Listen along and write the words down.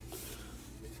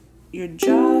Your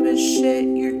job is shit,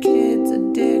 your kid's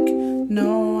a dick,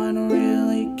 no one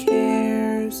really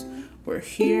cares. We're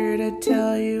here to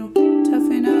tell you,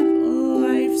 toughen up,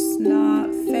 life's not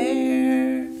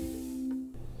fair.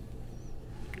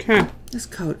 Okay. This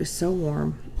coat is so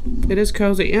warm. It is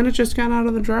cozy, and it just got out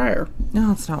of the dryer.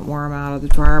 No, it's not warm out of the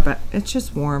dryer, but it's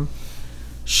just warm.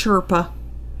 Sherpa.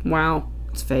 Wow.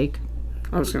 It's fake.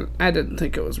 I didn't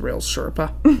think it was real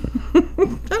Sherpa.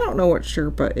 I don't know what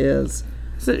Sherpa is.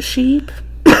 Is it sheep?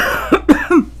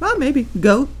 Well, maybe.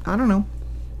 Goat. I don't know.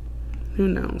 Who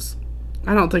knows?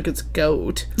 I don't think it's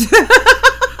goat.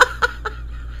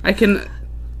 I can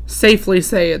safely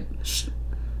say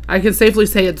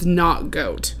it's not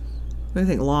goat. What do you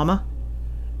think? Llama?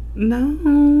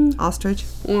 No. Ostrich?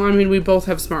 Well, I mean, we both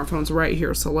have smartphones right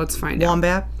here, so let's find out.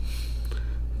 Wombat?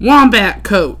 Wombat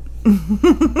coat. Get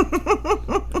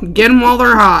them while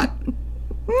they're hot.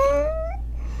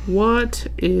 What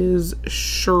is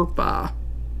Sherpa?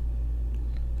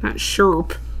 Not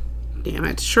Sherp. Damn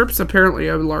it. Sherp's apparently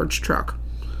a large truck.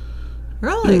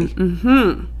 Really?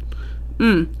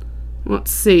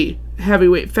 Let's see.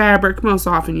 Heavyweight fabric, most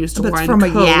often used to line from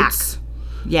coats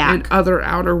a yak. and other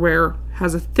outerwear.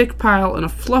 Has a thick pile and a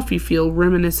fluffy feel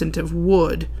reminiscent of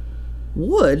wood.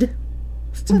 Wood?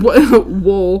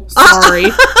 Wool. Sorry.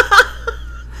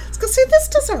 See, this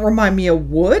doesn't remind me of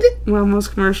wood. Well,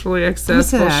 most commercially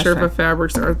accessible What's that, Sherpa Ashley?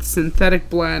 fabrics are the synthetic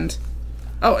blend.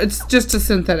 Oh, it's just a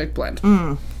synthetic blend.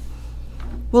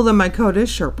 Well, then my coat is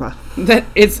Sherpa. That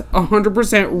it's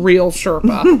 100% real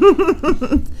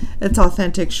Sherpa. It's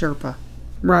authentic Sherpa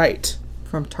Right.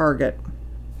 from Target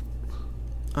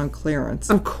on clearance.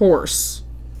 Of course.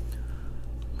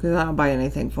 Because I don't buy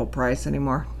anything full price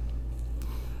anymore.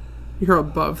 You're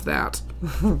above that.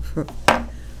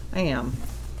 I am.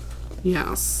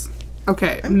 Yes.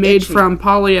 Okay. Made itchy. from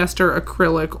polyester,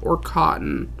 acrylic, or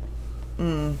cotton.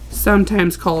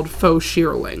 Sometimes called faux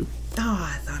shearling.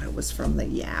 Oh, I thought it was from the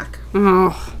yak.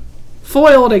 Oh.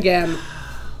 Foiled again.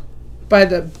 By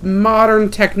the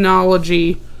modern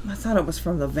technology. I thought it was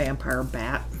from the vampire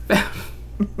bat.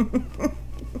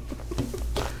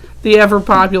 The ever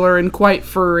popular and quite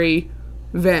furry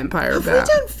vampire Have bat.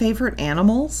 we done favorite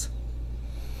animals?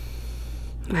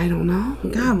 I don't know.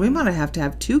 God, we might have to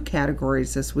have 2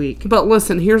 categories this week. But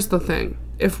listen, here's the thing.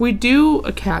 If we do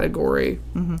a category,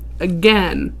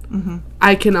 again,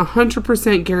 I can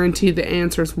 100% guarantee the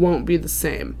answers won't be the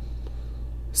same.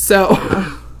 So,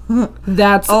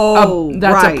 that's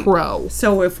right. a pro.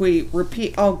 So if we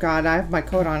repeat... Oh, God, I have my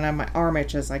coat on and my arm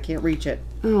itches. I can't reach it.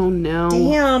 Oh, no.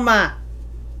 Damn.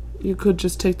 You could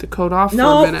just take the coat off for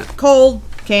No, a minute. cold.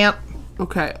 Can't.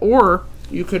 Okay, or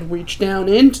you could reach down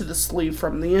into the sleeve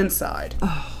from the inside.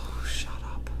 Oh, shut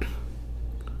up.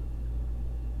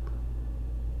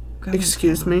 God,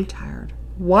 Excuse me? I'm tired.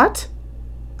 What?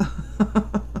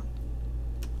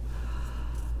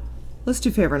 Let's do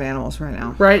favorite animals right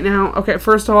now. Right now? Okay,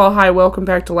 first of all, hi, welcome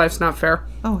back to Life's Not Fair.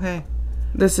 Oh, hey.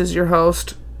 This is your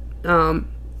host,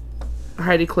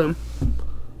 Heidi Klum.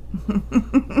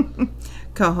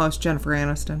 Co-host Jennifer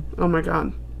Aniston. Oh my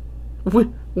god.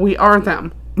 We are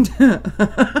them.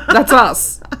 That's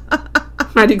us.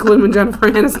 Heidi Klum and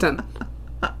Jennifer Aniston.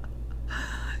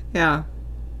 Yeah.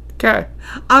 Okay.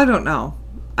 I don't know.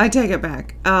 I take it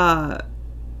back.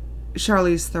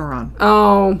 Charlize Theron.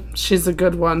 Oh, she's a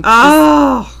good one.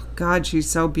 Oh, God, she's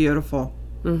so beautiful.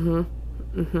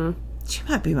 She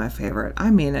might be my favorite.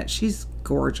 I mean it. She's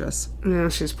gorgeous. Yeah,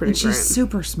 she's pretty And she's great.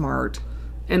 super smart.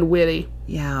 And witty.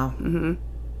 Yeah.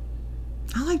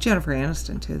 I like Jennifer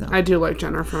Aniston, too, though. I do like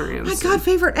Jennifer Aniston. My God,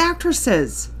 favorite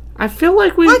actresses. I feel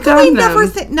like we've Why could done we them. never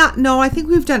think... No, I think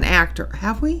we've done actor.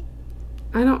 Have we?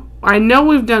 I know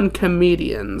we've done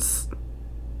comedians.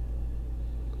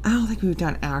 I don't think we've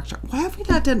done actor. Why have we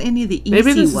not done any of the easy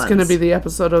Maybe this ones? is going to be the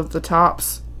episode of the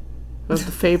tops. Of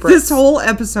the favorites. This whole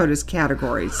episode is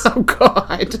categories. Oh,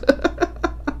 God.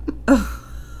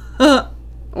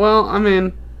 Well, I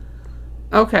mean...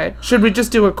 Okay. Should we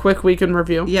just do a quick week in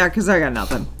review? Yeah, because I got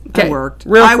nothing. Okay, I worked.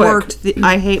 real I quick. worked.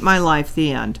 I hate my life.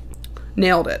 The end.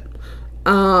 Nailed it.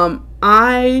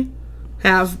 I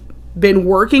have been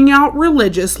working out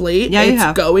religiously. Yeah, you it's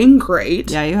have. going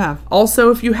great. Yeah, you have.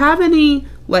 Also, if you have any,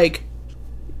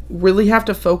 really have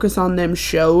to focus on them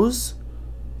shows,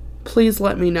 please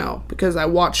let me know. Because I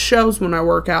watch shows when I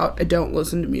work out. I don't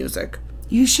listen to music.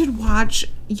 You should watch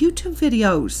YouTube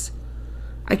videos.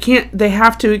 I can't. They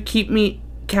have to keep me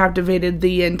captivated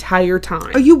the entire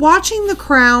time. Are you watching The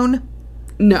Crown?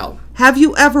 No. Have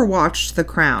you ever watched The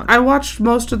Crown? I watched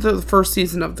most of the first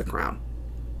season of The Crown.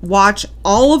 Watch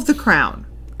all of The Crown.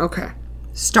 Okay.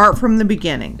 Start from the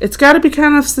beginning. It's got to be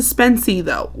kind of suspensey,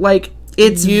 though.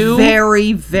 It's You,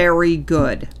 very, very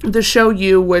good. the show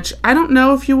You, which I don't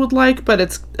know if you would like, but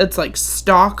it's like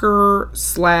stalker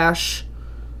slash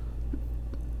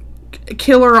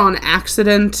killer on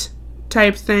accident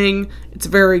type thing. It's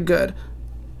very good.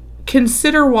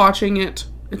 Consider watching it.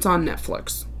 It's on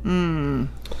Netflix.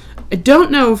 I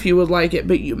don't know if you would like it,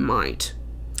 but you might.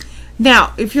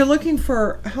 Now, if you're looking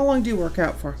for... How long do you work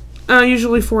out for?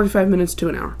 Usually 45 minutes to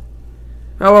an hour.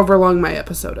 However long my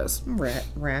episode is.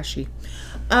 Rashy.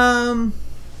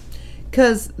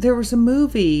 Because there was a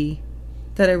movie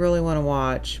that I really want to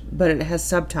watch, but it has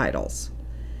subtitles.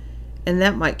 And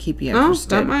that might keep you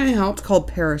interested. Oh, that might help. It's called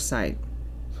Parasite.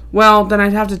 Well, then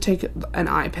I'd have to take an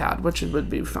iPad, which would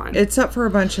be fine. It's up for a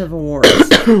bunch of awards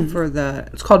for the...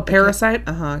 It's called Parasite?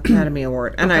 Academy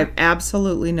Award. And I have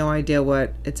absolutely no idea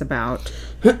what it's about.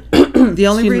 The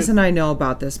only reason I know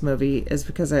about this movie is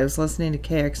because I was listening to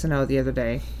KXNO the other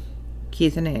day.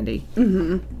 Keith and Andy.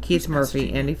 Mm-hmm. Keith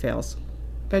Murphy, Andy Fales.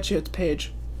 Bet you it's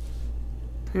Paige.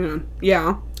 Hang on.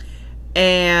 Yeah.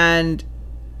 And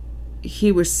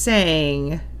he was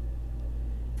saying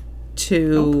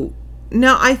to...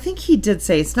 No, I think he did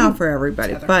say it's not for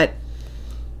everybody, but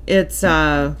it's,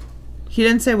 he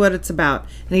didn't say what it's about.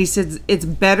 And he said it's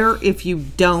better if you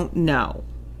don't know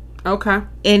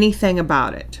anything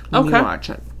about it when you watch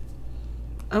it.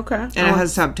 Okay. And it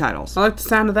has subtitles. I like the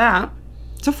sound of that.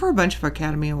 So for a bunch of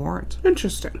Academy Awards.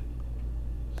 Interesting.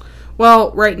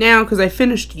 Well, right now, because I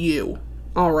finished You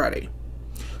already.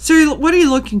 So what are you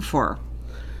looking for?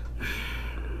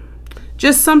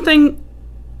 Just something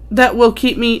that will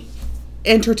keep me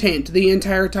entertained the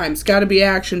entire time. It's got to be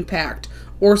action-packed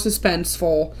or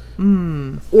suspenseful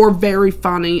or very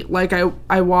funny. Like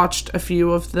I watched a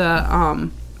few of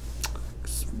I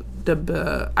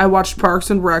watched Parks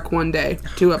and Rec one day.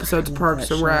 2 episodes of Parks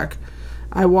and Rec.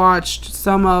 I watched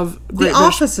some of The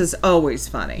Office is always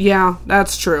funny. Yeah,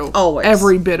 that's true. Always.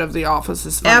 Every bit of The Office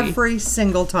is funny. Every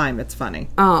single time it's funny.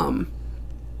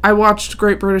 I watched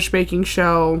Great British Baking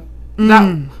Show.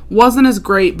 That wasn't as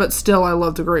great, but still I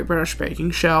love the Great British Baking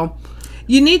Show.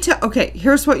 You need to... Okay,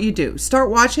 here's what you do.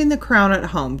 Start watching The Crown at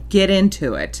home. Get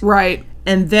into it. Right.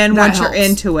 And then That once helps. you're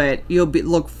into it, you'll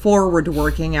look forward to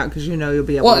working out because you know you'll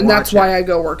be able to watch it. Well, and that's why I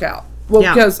go work out. Well,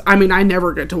 Yeah. because, I mean, I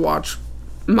never get to watch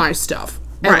my stuff.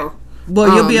 Ever. Right.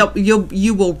 Well, you'll be able,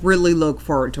 you will really look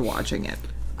forward to watching it.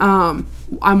 I'm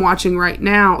watching right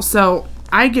now. So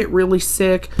I get really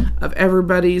sick of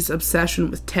everybody's obsession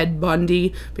with Ted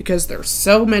Bundy because there's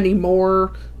so many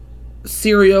more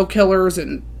serial killers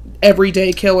and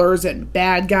everyday killers and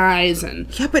bad guys and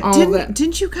Yeah, but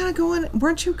didn't you kind of go in?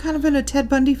 Weren't you kind of in a Ted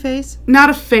Bundy phase? Not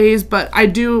a phase, but I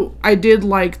did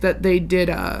like that they did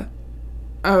a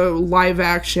live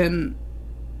action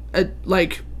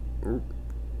like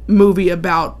movie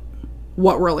about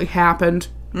what really happened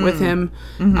with him.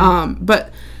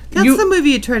 But That's the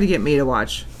movie you tried to get me to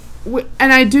watch.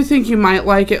 And I do think you might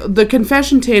like it. The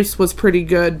confession tapes was pretty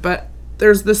good, but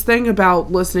there's this thing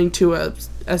about listening to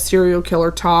a serial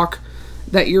killer talk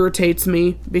that irritates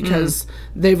me because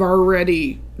they've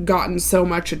already gotten so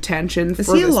much attention.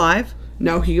 Is he alive?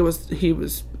 No, he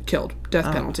was killed.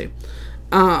 Death penalty.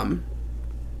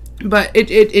 But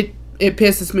it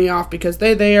pisses me off because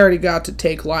they already got to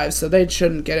take lives, so they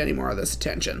shouldn't get any more of this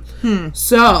attention.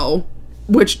 So,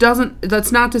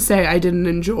 that's not to say I didn't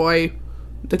enjoy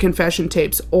the confession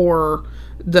tapes or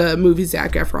the movie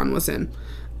Zac Efron was in,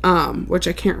 which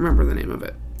I can't remember the name of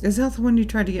it. Is that the one you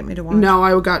tried to get me to watch? No,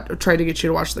 I tried to get you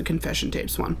to watch the confession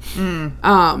tapes one.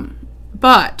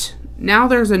 But now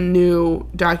there's a new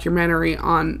documentary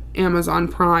on Amazon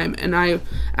Prime, and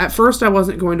at first I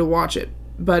wasn't going to watch it,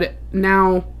 but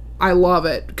now I love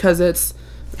it because it's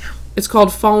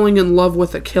called Falling in Love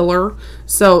with a Killer.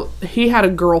 So he had a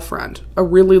girlfriend, a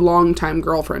really long time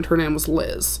girlfriend. Her name was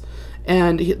Liz,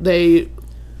 and they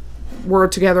were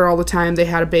together all the time. They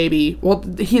had a baby. Well,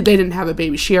 they didn't have a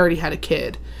baby. She already had a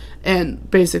kid. And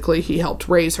basically, he helped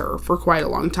raise her for quite a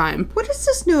long time. What is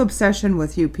this new obsession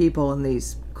with you people in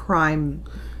these crime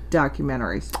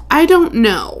documentaries? I don't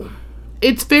know.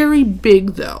 It's very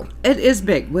big, though. It is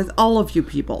big with all of you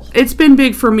people. It's been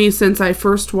big for me since I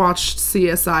first watched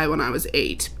CSI when I was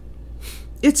 8.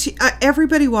 It's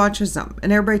everybody watches them,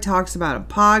 and everybody talks about them.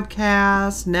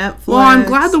 Podcasts, Netflix. Well, I'm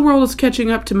glad the world is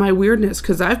catching up to my weirdness,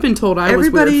 because I've been told I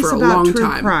was weird for a long true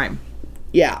time. Crime.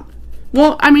 Yeah.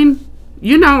 Well, I mean,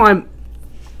 you know I'm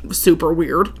super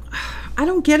weird. I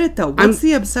don't get it, though. What's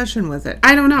the obsession with it?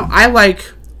 I don't know. I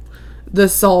like the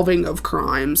solving of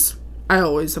crimes. I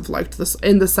always have liked this,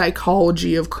 and the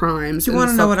psychology of crimes. Do you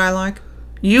want to know what I like?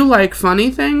 You like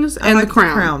funny things and like The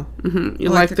Crown. The Crown. You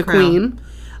like The Queen.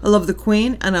 I love the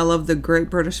Queen, and I love the Great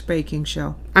British Baking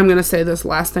Show. I'm going to say this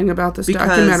last thing about this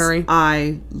documentary.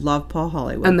 I love Paul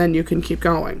Hollywood. And then you can keep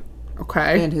going.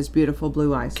 Okay. And his beautiful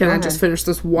blue eyes. Can I just finish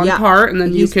this one part and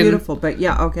then you can... He's beautiful, but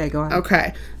okay, go ahead.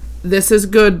 Okay. This is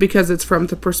good because it's from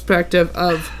the perspective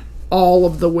of all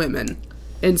of the women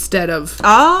instead of...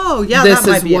 Oh, yeah, this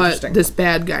is what this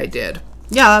bad guy did.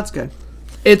 Yeah, that's good.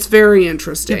 It's very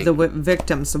interesting. Give the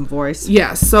victim some voice.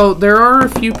 Yes, so there are a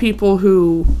few people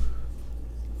who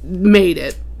made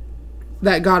it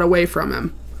that got away from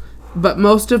him, but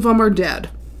most of them are dead.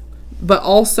 But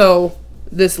also,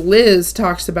 this Liz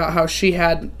talks about how she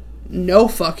had no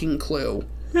fucking clue.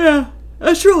 Yeah,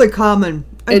 that's really common.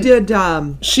 I did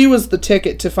she was the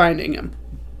ticket to finding him.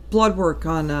 Blood work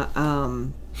on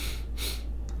a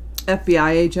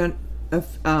FBI agent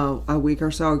a week or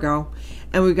so ago,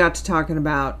 and we got to talking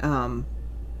about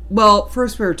well,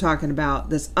 first we were talking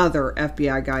about this other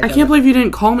FBI guy. I can't believe you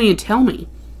didn't call me and tell me.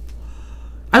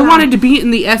 I wanted to be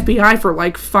in the FBI for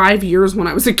like 5 years when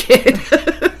I was a kid.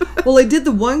 Well, I did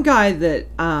the one guy that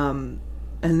and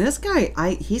this guy,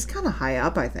 he's kind of high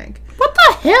up, I think. What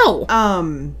the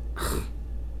hell?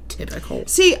 Typical.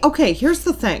 See, okay, here's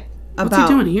the thing. What's he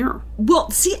doing here? Well,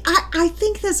 see, I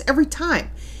think this every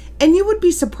time. And you would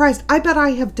be surprised. I bet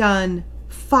I have done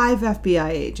 5 FBI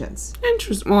agents.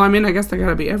 Interesting. Well, I mean, I guess they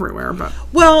gotta be everywhere, but...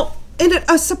 Well, and it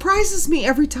surprises me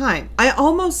every time. I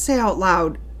almost say out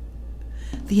loud,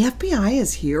 the FBI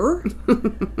is here?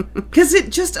 Because it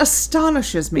just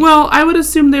astonishes me. Well, I would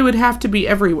assume they would have to be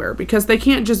everywhere because they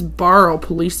can't just borrow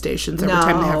police stations every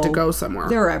time they have to go somewhere.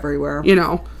 They're everywhere. You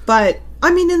know? But,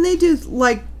 I mean, and they do,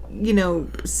 like, you know,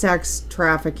 sex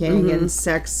trafficking and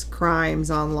sex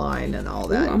crimes online and all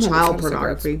that. Child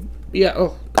pornography. Yeah,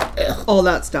 all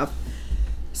that stuff.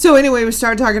 So anyway, we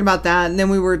started talking about that, and then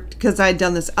we were, because I had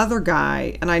done this other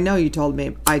guy, and I know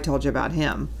I told you about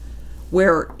him,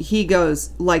 where he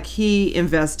goes, like, he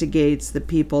investigates the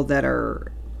people that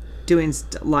are doing,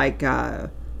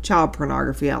 child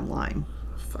pornography online.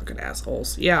 Fucking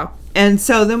assholes. Yeah. And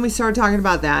so then we started talking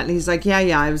about that, and he's like, yeah,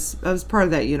 I was part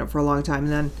of that unit for a long time,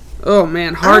 and then... Oh,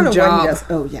 man, hard job.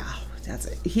 Oh, yeah, that's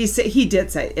it. He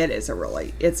did say it's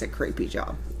a creepy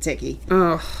job. It's icky.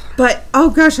 Ugh. But,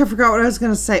 oh, gosh, I forgot what I was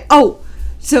going to say. Oh,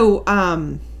 so,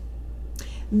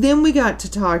 then we got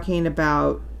to talking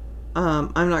about,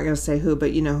 I'm not going to say who,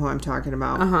 but you know who I'm talking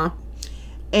about. Uh-huh.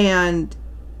 And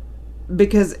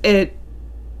because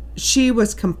she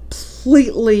was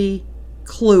completely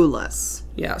clueless.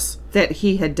 Yes. That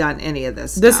he had done any of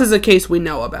this stuff. This is a case we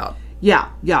know about. Yeah.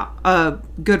 A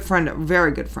good friend,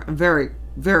 very good friend, very,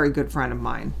 very good friend of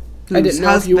mine. I didn't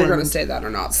know if you were going to say that or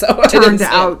not, so turned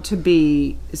out to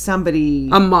be somebody...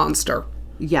 A monster.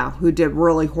 Yeah, who did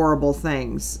really horrible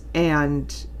things.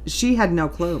 And she had no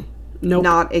clue. Nope.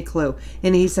 Not a clue.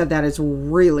 And he said that is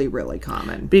really, really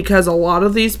common. Because a lot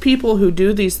of these people who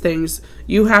do these things,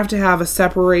 you have to have a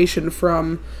separation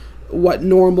from what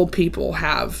normal people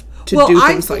have to do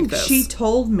things like this. She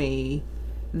told me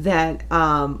that,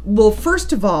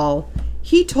 first of all,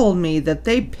 he told me that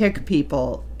they pick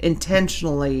people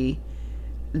intentionally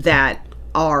that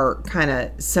are kind of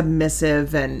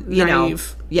submissive and,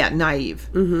 naive. Naive.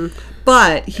 Mm-hmm.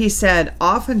 But he said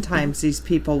oftentimes these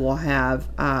people will have,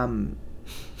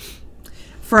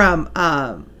 from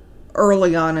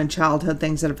early on in childhood,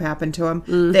 things that have happened to them,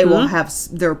 they will have,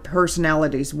 their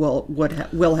personalities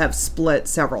will have split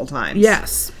several times.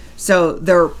 Yes. So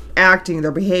they're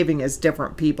behaving as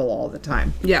different people all the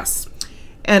time. Yes.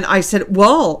 And I said,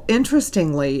 well,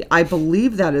 interestingly, I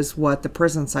believe that is what the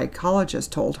prison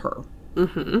psychologist told her.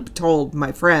 Mm-hmm. Told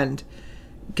my friend,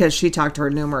 because she talked to her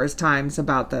numerous times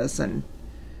about this. And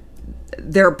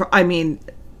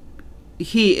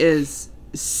he is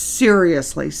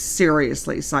seriously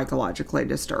psychologically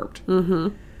disturbed. Mm-hmm.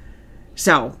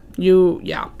 So. You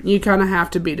kind of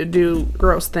have to be to do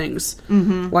gross things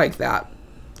like that.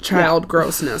 Child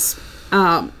grossness.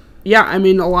 Yeah, I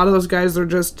mean, a lot of those guys are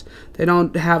just, they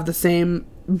don't have the same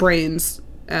brains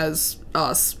as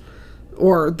us.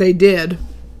 Or they did.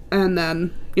 And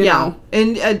then, you know,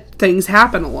 and things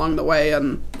happen along the way.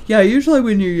 And yeah, usually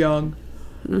when you're young,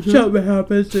 something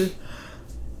happens to...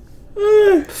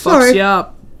 fucks you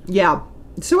up. Yeah.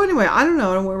 So anyway, I don't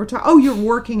know what we're talking... Oh, you're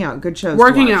working out. Good shows.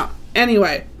 Working out.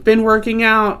 Anyway, been working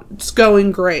out. It's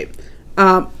going great.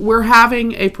 We're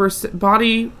having a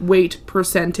body weight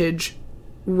percentage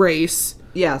race.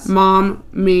 Yes. Mom,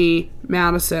 me,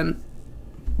 Madison,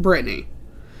 Brittany.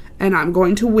 And I'm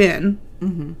going to win.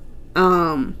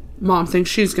 Mm-hmm. Mom thinks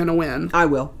she's going to win. I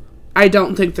will. I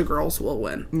don't think the girls will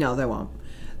win. No, they won't.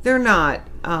 They're not,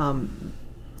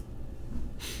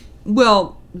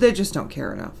 well, they just don't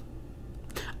care enough.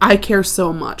 I care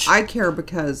so much. I care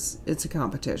because it's a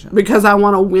competition. Because I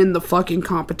want to win the fucking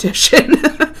competition.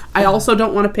 I also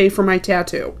don't want to pay for my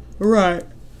tattoo. Right.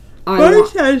 My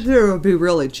tattoo would be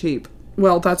really cheap.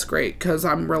 Well, that's great, because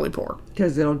I'm really poor.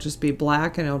 Because it'll just be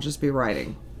black and it'll just be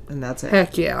writing. And that's it.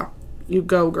 Heck yeah. You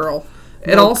go, girl.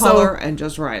 No it also, color and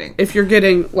just writing. If you're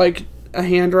getting, like, a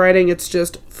handwriting, it's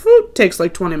just, takes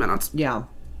like 20 minutes. Yeah.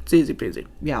 It's easy peasy.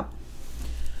 Yeah.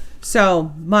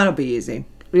 So, mine'll be easy.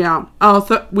 Yeah.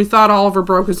 Oh, we thought Oliver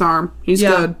broke his arm. He's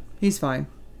good. He's fine.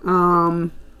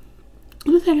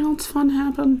 Anything else fun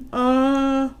happen?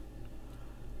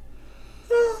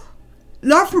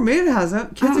 Not for me, it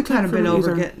hasn't. Kids have kind of been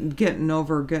over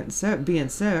getting sick, being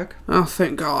sick. Oh,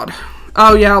 thank God.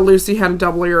 Oh, yeah, Lucy had a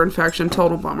double ear infection.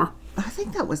 Total bummer. I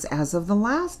think that was as of the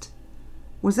last...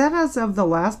 Was that as of the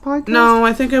last podcast? No,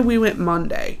 I think we went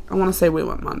Monday. I want to say we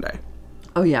went Monday.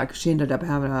 Oh, yeah, because she ended up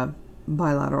having a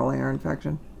bilateral ear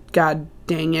infection. God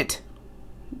dang it.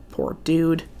 Poor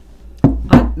dude.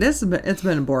 It's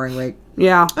been a boring week.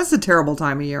 Yeah. That's a terrible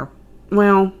time of year.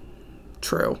 Well,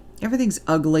 true. Everything's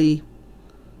ugly.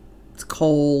 It's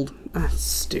cold. That's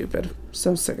stupid.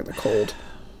 So sick of the cold.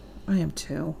 I am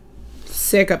too.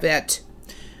 Sick of it.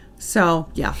 So,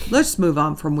 yeah, let's move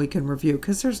on from Week in Review,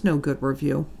 because there's no good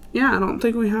review. Yeah, I don't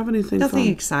think we have anything Nothing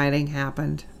fun. exciting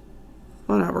happened.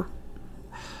 Whatever.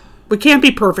 We can't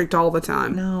be perfect all the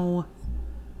time. No.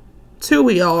 It's who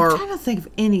we are. I'm trying to think of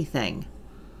anything.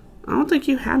 I don't think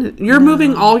you had it. You're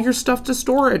moving all your stuff to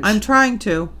storage. I'm trying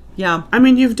to. Yeah. I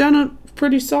mean, you've done a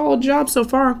pretty solid job so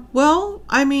far. Well,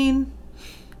 I mean...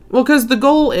 Well, because the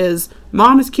goal is,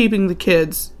 Mom is keeping the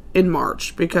kids in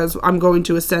March, because I'm going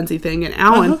to a Sensi thing, and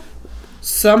Alan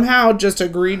somehow just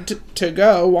agreed to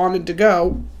go, wanted to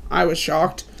go. I was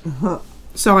shocked.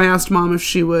 So I asked Mom if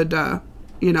she would,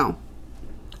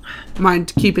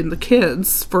 mind keeping the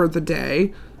kids for the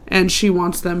day, and she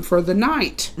wants them for the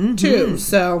night, too.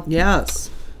 So... Yes.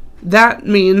 That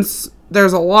means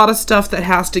there's a lot of stuff that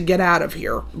has to get out of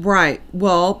here. Right.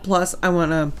 Well, plus I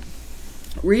want to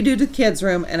redo the kids'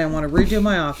 room, and I want to redo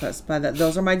my office.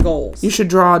 Those are my goals. You should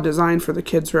draw a design for the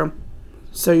kids' room,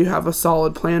 so you have a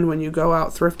solid plan when you go out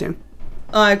thrifting.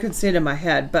 I could see it in my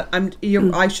head, but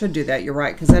I should do that. You're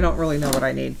right, because I don't really know what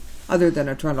I need other than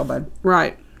a trundle bed.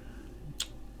 Right.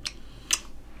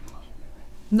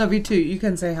 Love you too. You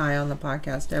can say hi on the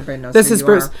podcast. Everybody knows. This is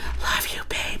Bruce. Love you,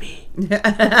 baby.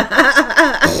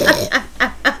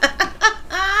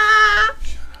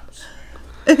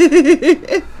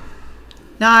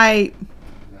 Night.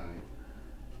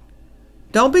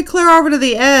 Don't be clear over to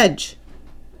the edge.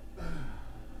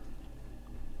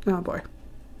 Oh boy.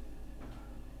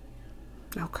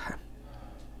 Okay.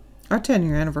 Our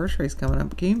 10-year anniversary is coming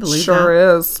up. Can you believe that?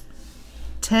 Sure is.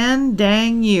 10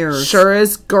 dang years. Sure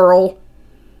is, girl.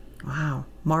 Wow.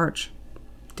 March.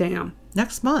 Damn.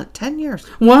 Next month. 10 years.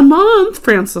 1 month,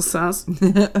 Frances says.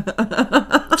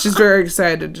 She's very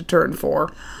excited to turn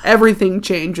 4. Everything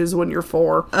changes when you're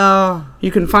 4. Oh.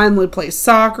 You can finally play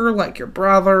soccer like your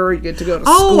brother. You get to go to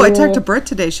school. Oh, I talked to Britt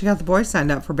today. She got the boys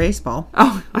signed up for baseball.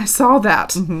 Oh, I saw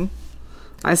that. Mm-hmm.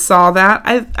 I saw that.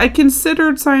 I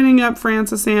considered signing up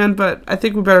Frances Ann, but I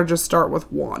think we better just start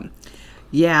with 1.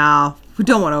 Yeah. We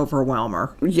don't want to overwhelm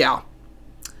her. Yeah.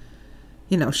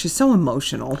 You know, she's so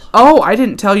emotional. Oh, I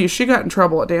didn't tell you. She got in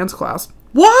trouble at dance class.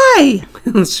 Why?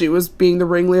 She was being the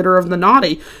ringleader of the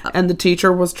naughty, and the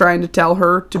teacher was trying to tell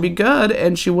her to be good,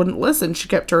 and she wouldn't listen. She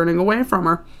kept turning away from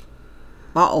her.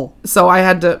 Uh-oh. So I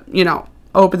had to,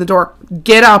 open the door.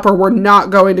 Get up or we're not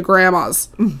going to Grandma's.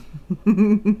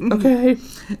 Okay.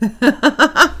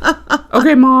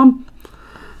 Okay, Mom.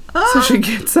 So she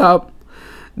gets up.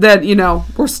 Then,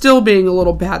 we're still being a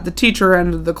little bad. The teacher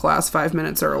ended the class 5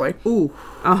 minutes early. Ooh.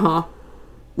 Uh-huh.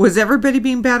 Was everybody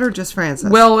being bad or just Frances?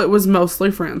 Well, it was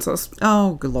mostly Frances.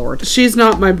 Oh, good Lord. She's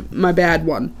not my bad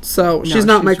one. So she's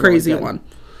not my crazy really one.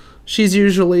 She's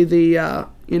usually the,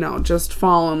 just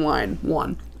fall in line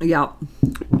one. Yeah.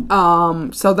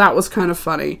 So that was kind of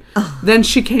funny. Then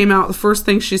she came out. The first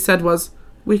thing she said was,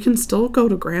 "We can still go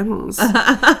to Grandma's."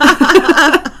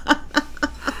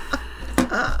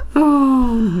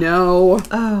 Oh, no.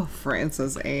 Oh,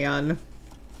 Frances Ann.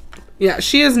 Yeah,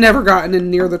 she has never gotten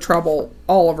in near the trouble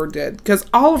Oliver did. Because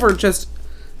Oliver just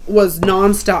was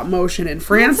nonstop motion. And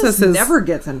Frances never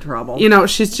gets in trouble.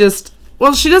 She's just...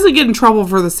 Well, she doesn't get in trouble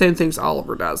for the same things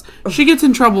Oliver does. She gets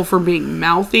in trouble for being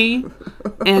mouthy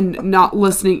and not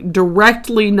listening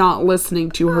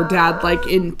to her dad. Like,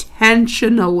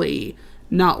 intentionally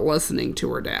not listening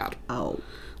to her dad. Oh.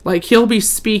 Like, he'll be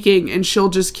speaking and she'll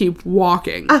just keep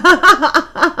walking.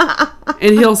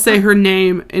 And he'll say her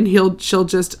name and she'll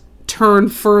just turn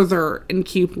further and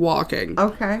keep walking.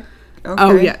 Okay. Okay.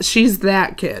 Oh, yeah. She's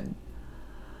that kid.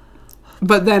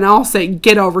 But then I'll say,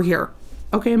 get over here.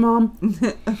 Okay, Mom?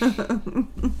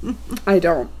 I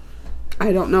don't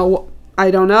know.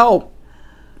 I don't know.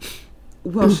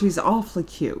 Well, she's awfully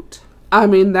cute. I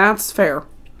mean, that's fair.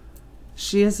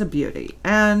 She is a beauty.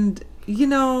 And, you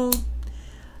know,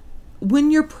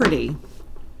 when you're pretty,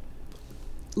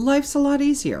 life's a lot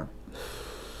easier.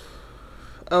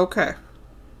 Okay.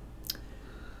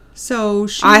 So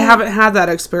I haven't had that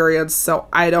experience, so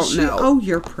I don't know. Oh,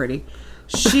 you're pretty.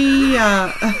 She,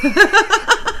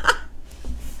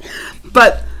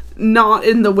 But not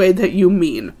in the way that you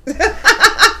mean.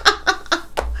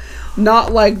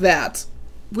 Not like that.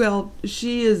 well,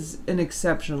 she is an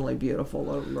exceptionally beautiful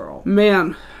little girl.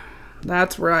 Man,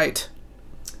 that's right.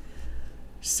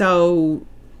 So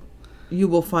you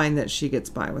will find that she gets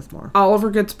by with more. Oliver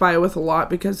gets by with a lot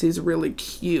because he's really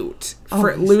cute. Oh,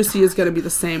 he's Lucy is going to be the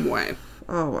same way.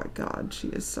 Oh my God, she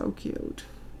is so cute.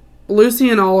 Lucy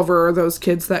and Oliver are those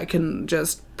kids that can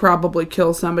just probably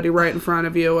kill somebody right in front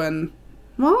of you and,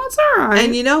 well, it's alright.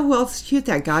 And you know who else is cute?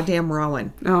 That goddamn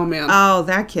Rowan. Oh, man. Oh,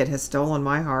 that kid has stolen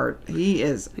my heart. He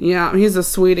is. Yeah, he's a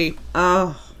sweetie.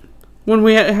 Oh. When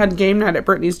we had game night at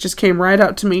Brittany's, just came right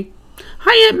up to me.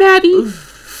 Hi, Aunt Maddie.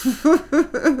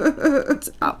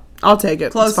 I'll take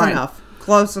it. Close It's fine. enough.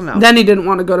 Close enough. Then he didn't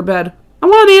want to go to bed. I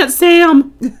want Aunt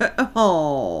Sam.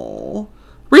 Oh.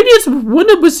 Read us one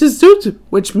of his suit,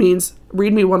 which means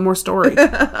read me one more story.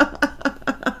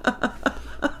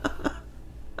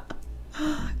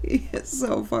 He is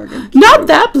so fucking cute. Not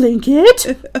that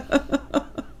blanket.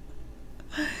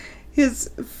 His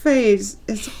face,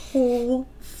 his whole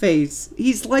face.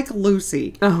 He's like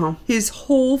Lucy. Uh-huh. His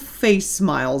whole face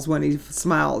smiles when he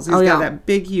smiles. He's Oh, got yeah. that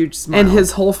big, huge smile. And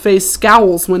his whole face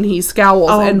scowls when he scowls.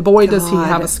 Oh, and boy, does he God.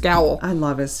 have a scowl. I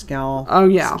love his scowl. Oh,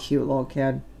 yeah. He's a cute little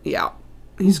kid. Yeah.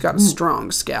 He's got a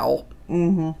strong scowl.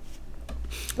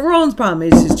 Rowan's problem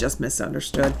is he's just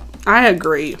misunderstood. I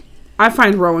agree. I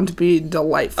find Rowan to be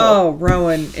delightful. Oh,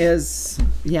 Rowan is,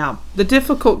 yeah. The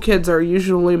difficult kids are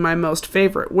usually my most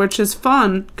favorite, which is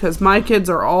fun because my kids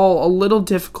are all a little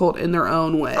difficult in their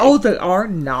own way. Oh, they are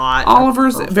not.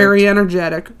 Oliver's Perfect. very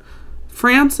energetic.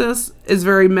 Frances is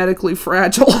very medically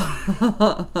fragile.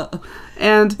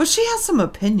 And But she has some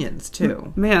opinions,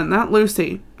 too. man, that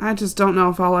Lucy, I just don't know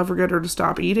if I'll ever get her to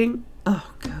stop eating.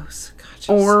 Oh, Goose. God, she's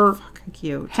Or- so fucking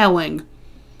cute. Helling.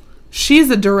 She's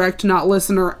a direct not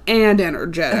listener and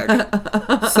energetic.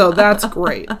 So that's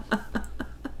great.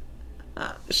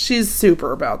 She's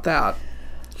super about that.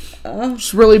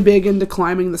 She's really big into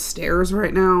climbing the stairs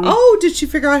right now. Oh, did she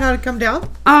figure out how to come down?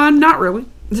 Not really.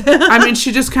 I mean,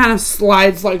 she just kind of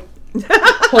slides like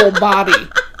whole body.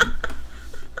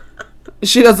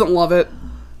 She doesn't love it.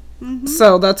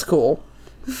 So that's cool.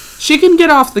 She can get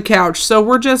off the couch, so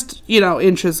we're just,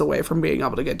 inches away from being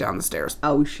able to get down the stairs.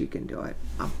 Oh, she can do it.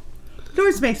 Oh. It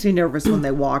always makes me nervous when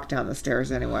they walk down the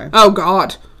stairs anyway. Oh,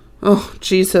 God. Oh,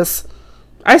 Jesus.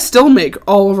 I still make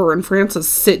Oliver and Frances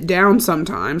sit down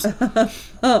sometimes.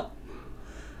 Oh,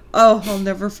 I'll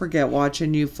never forget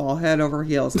watching you fall head over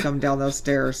heels come down those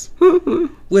stairs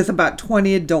with about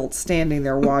 20 adults standing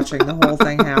there watching the whole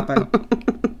thing happen.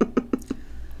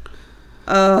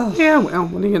 Yeah, well,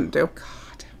 what are you going to do?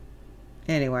 God.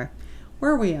 Anyway,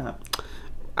 where are we at?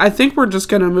 I think we're just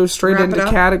going to move straight Wrap it into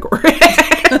up?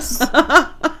 categories.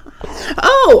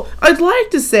 Oh, I'd like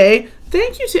to say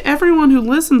thank you to everyone who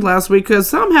listened last week because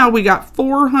somehow we got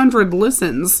 400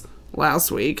 listens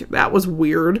last week. That was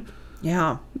weird.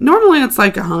 Yeah. Normally it's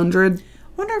like 100. I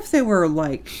wonder if they were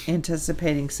like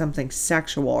anticipating something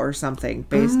sexual or something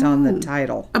based on the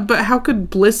title. But how could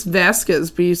Bliss Vasquez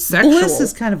be sexual? Bliss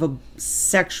is kind of a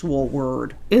sexual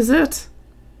word. Is it?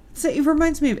 It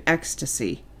reminds me of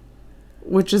ecstasy.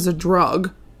 Which is a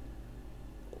drug.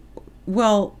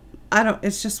 Well,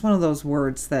 it's just one of those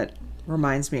words that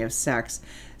reminds me of sex.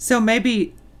 So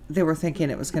maybe they were thinking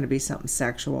it was going to be something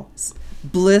sexual.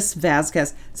 Bliss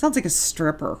Vasquez. Sounds like a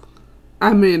stripper.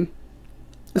 I mean,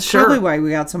 That's sure. probably why we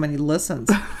got so many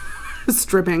listens.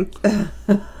 Stripping.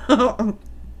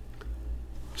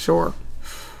 Sure.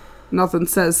 Nothing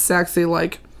says sexy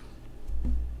like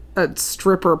a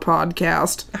stripper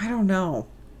podcast. I don't know.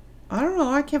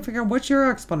 I can't figure out what's your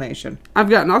explanation. I've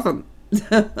got nothing.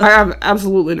 I have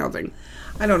absolutely nothing.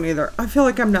 I don't either. I feel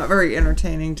like I'm not very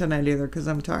entertaining tonight either because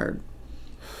I'm tired.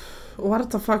 What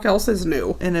the fuck else is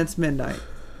new? And it's midnight.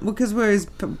 Well, because we always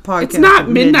podcast It's not at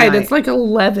midnight. It's like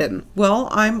 11. Well,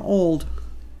 I'm old.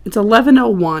 It's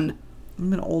 11:01.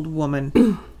 I'm an old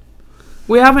woman.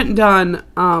 We haven't done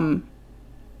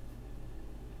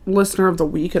listener of the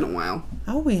week in a while.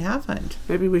 Oh, we haven't.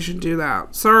 Maybe we should do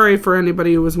that. Sorry for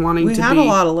anybody who was wanting We to had be. a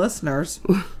lot of listeners.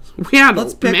 We had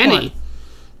Let's pick many. one.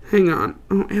 Hang on.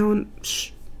 Oh, Alan.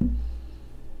 Shh.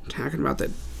 Talking about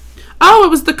that. Oh, it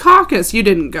was the caucus. You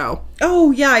didn't go.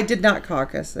 Oh, yeah, I did not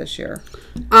caucus this year.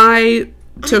 I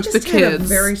took the I just had a kids.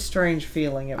 very strange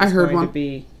feeling it was heard going one. to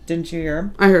be. Didn't you hear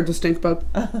him? I heard the stink bug.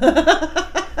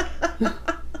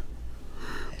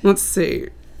 Let's see.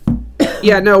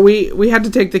 Yeah, no, we had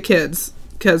to take the kids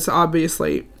because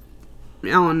obviously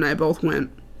Alan and I both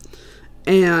went.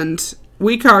 And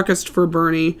we caucused for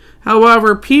Bernie.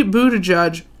 However, Pete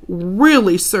Buttigieg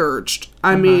really surged.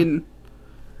 I mean,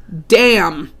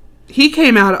 damn. He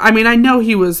came out, I mean, I know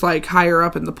he was like higher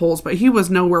up in the polls, but he was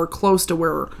nowhere close to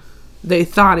where they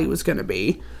thought he was going to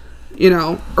be, you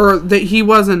know, or that he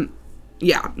wasn't.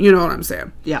 Yeah, you know what I'm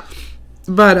saying. Yeah.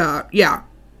 But, yeah,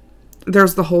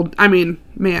 there's the whole, I mean,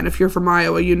 man, if you're from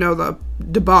Iowa, you know the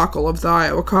debacle of the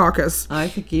Iowa caucus. I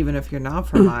think even if you're not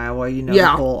from Iowa, you know the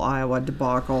whole Iowa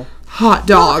debacle. Hot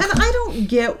dog. Well, and I don't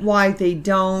get why they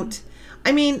don't.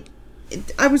 I mean,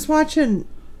 I was watching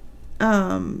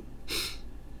MSNBC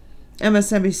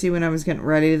when I was getting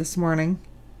ready this morning.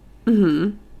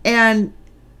 Mm-hmm. And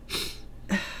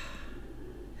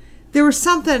there was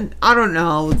something, I don't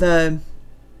know,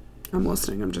 I'm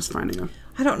listening, I'm just finding them.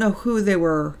 I don't know who they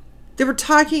were. They were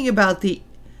talking about the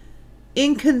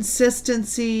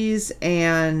inconsistencies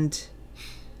and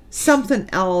something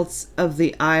else of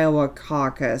the Iowa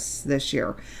caucus this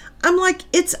year. I'm like,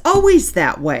 it's always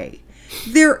that way.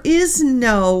 There is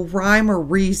no rhyme or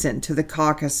reason to the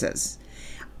caucuses.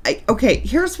 Okay,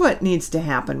 here's what needs to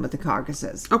happen with the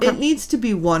caucuses. Okay. It needs to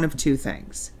be one of two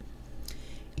things.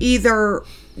 Either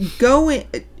go in,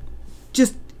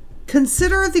 just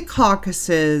consider the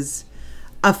caucuses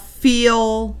a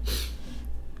feel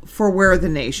for where the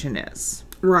nation is.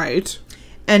 Right.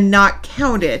 And not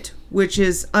count it, which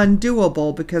is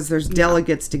undoable because there's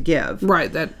delegates to give.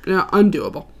 Right, that,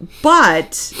 undoable.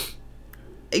 But,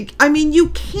 I mean, you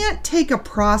can't take a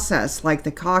process like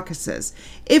the caucuses.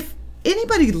 If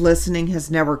anybody listening has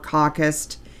never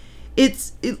caucused,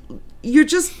 you're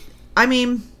just, I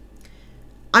mean,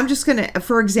 I'm just going to,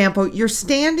 for example, you're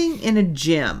standing in a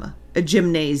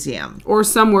gymnasium. Or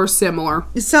somewhere similar.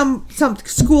 Some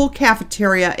school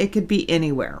cafeteria, it could be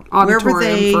anywhere. Auditorium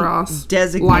wherever they for us.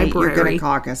 designate Library. you're going to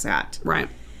caucus at. Right.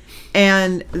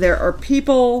 And there are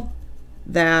people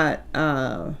that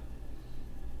are,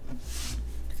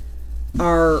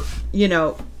 you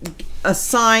know,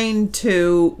 assigned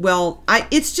to, well,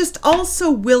 it's just also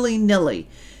willy-nilly.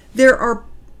 There are,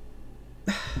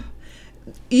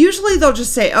 usually they'll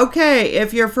just say, okay,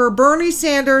 if you're for Bernie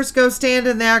Sanders, go stand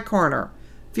in that corner.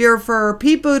 If you're for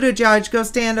Pete Buttigieg, go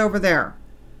stand over there.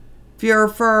 If you're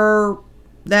for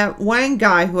that Wang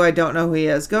guy who I don't know who he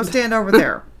is, go stand over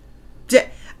there.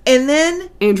 And then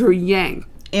Andrew Yang.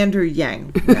 Andrew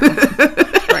Yang. Yeah.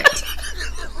 Right.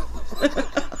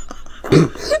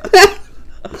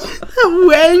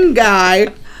 Wang guy.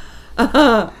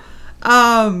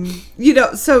 You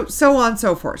know, so on and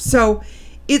so forth. So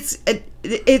it's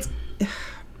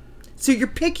so you're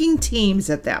picking teams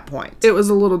at that point. It was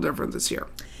a little different this year.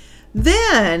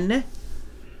 Then,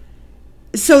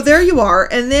 so there you are,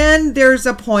 and then there's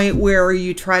a point where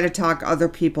you try to talk other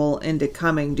people into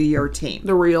coming to your team.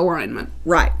 The realignment.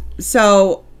 Right.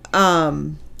 So,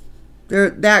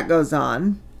 that goes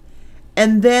on.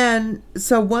 And then,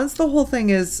 so once the whole thing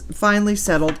is finally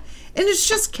settled, and it's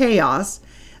just chaos,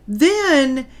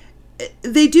 then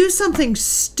they do something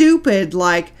stupid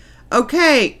like,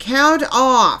 okay, count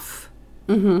off.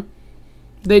 Mm-hmm.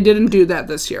 They didn't do that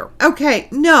this year. Okay,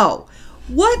 no.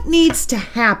 What needs to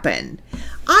happen?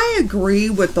 I agree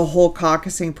with the whole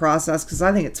caucusing process because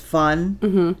I think it's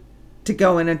fun to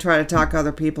go in and try to talk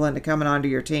other people into coming onto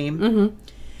your team. Mm-hmm.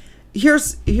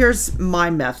 Here's my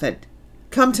method.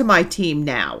 Come to my team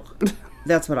now.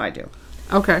 That's what I do.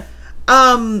 Okay.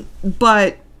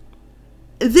 But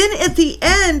then at the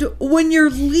end, when you're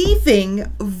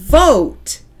leaving,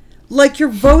 vote like you're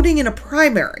voting in a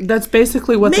primary. That's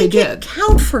basically what they did. Make it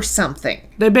count for something.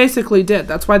 They basically did.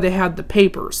 That's why they had the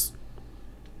papers.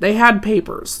 They had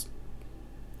papers.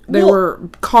 They were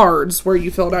cards where you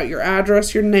filled out your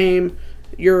address, your name,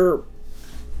 your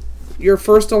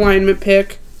first alignment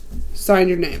pick, signed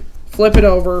your name. Flip it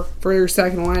over for your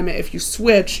second alignment. If you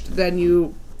switched, then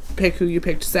you pick who you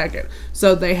picked second.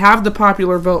 So they have the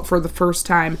popular vote for the first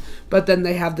time, but then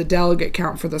they have the delegate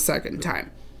count for the second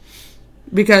time.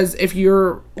 Because if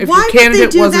your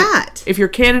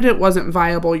candidate wasn't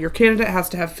viable, your candidate has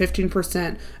to have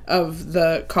 15% of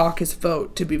the caucus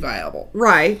vote to be viable.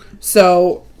 Right.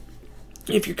 So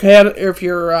if your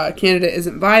candidate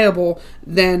isn't viable,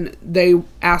 then they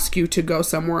ask you to go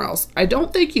somewhere else. I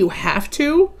don't think you have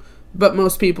to, but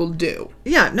most people do.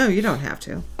 Yeah, no, you don't have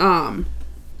to.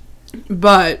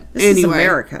 But this anyway. is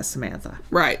America, Samantha.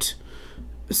 Right.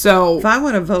 So. If I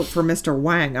want to vote for Mr.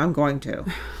 Wang, I'm going to.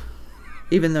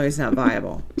 Even though he's not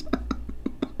viable.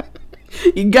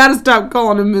 You gotta stop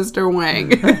calling him Mr.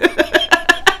 Wang.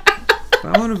 If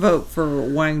I want to vote for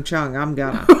Wang Chung, I'm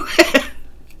gonna.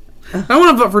 I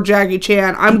want to vote for Jackie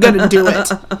Chan. I'm gonna do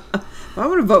it. If I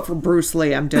want to vote for Bruce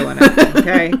Lee, I'm doing it.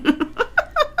 Okay?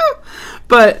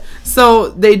 But, so,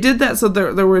 they did that so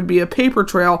there would be a paper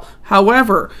trail.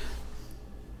 However,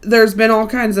 there's been all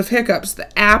kinds of hiccups.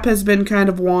 The app has been kind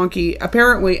of wonky.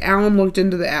 Apparently, Alan looked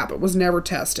into the app. It was never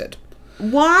tested.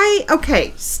 Why?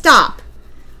 Okay, stop.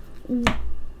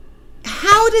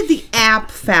 How did the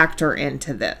app factor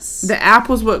into this? The app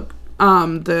was what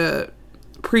the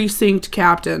precinct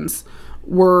captains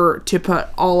were to put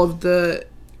all of the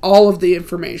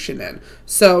information in.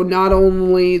 So not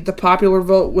only the popular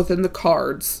vote within the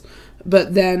cards,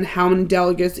 but then how many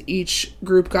delegates each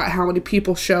group got, how many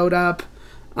people showed up,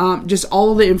 just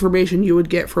all the information you would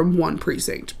get from one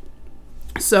precinct.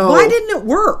 So why didn't it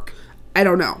work? I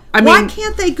don't know. Why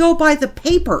can't they go by the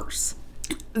papers?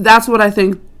 That's what I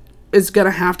think is going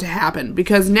to have to happen,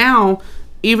 because now,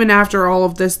 even after all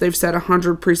of this, they've said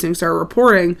 100 precincts are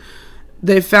reporting.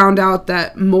 They've found out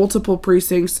that multiple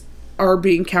precincts are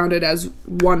being counted as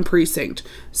one precinct.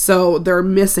 So they're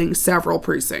missing several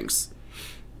precincts.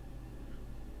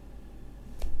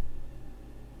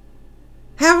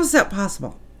 How is that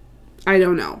possible? I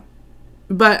don't know.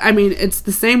 But, I mean, it's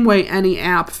the same way any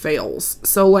app fails.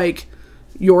 So, like,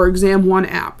 your Exam 1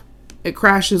 app, it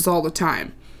crashes all the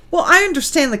time. Well, I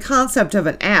understand the concept of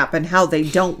an app and how they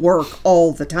don't work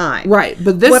all the time. Right,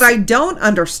 but this... What I don't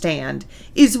understand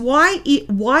is why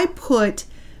put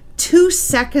 2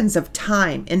 seconds of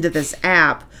time into this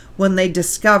app when they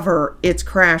discover it's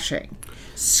crashing.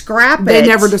 Scrap it. They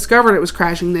never discovered it was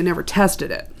crashing. They never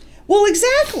tested it. Well,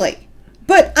 exactly.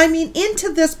 But, I mean,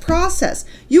 into this process,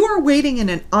 you are waiting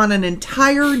on an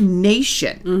entire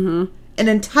nation. Mm-hmm. An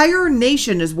entire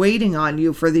nation is waiting on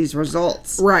you for these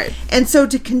results. Right. And so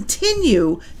to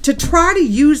continue to try to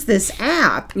use this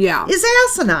app is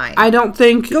asinine. I don't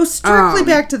think... Go strictly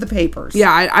back to the papers.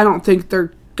 Yeah, I don't think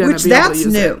they're going to be able to use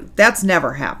new. it. That's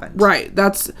never happened. Right.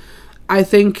 I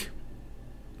think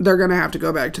they're going to have to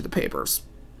go back to the papers.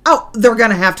 Oh, they're going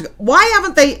to have to... Why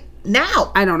haven't they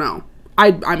now? I don't know.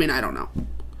 I mean, I don't know.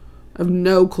 I have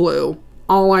no clue.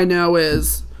 All I know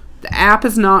is the app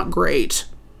is not great.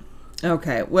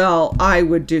 Okay, well, I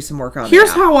would do some work on that.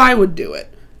 Here's how I would do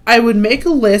it. I would make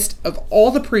a list of all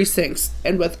the precincts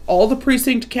and with all the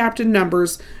precinct captain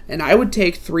numbers, and I would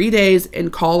take 3 days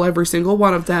and call every single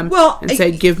one of them and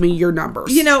say, give me your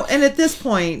numbers. You know, and at this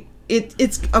point,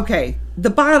 it's okay. The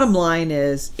bottom line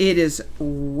is it is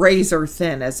razor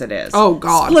thin as it is. Oh,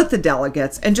 God. Split the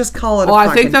delegates and just call it a fucking Well,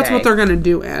 I think that's day. what they're going to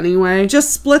do anyway.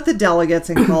 Just split the delegates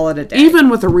and call it a day. Even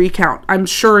with a recount, I'm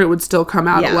sure it would still come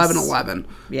out 11-11.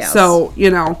 Yes. So, you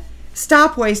know.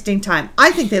 Stop wasting time.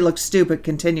 I think they look stupid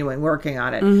continuing working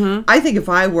on it. Mm-hmm. I think if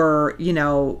I were, you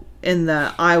know, in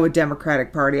the Iowa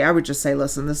Democratic Party, I would just say,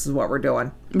 listen, this is what we're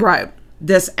doing. Right.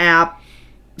 This app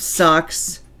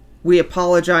sucks. We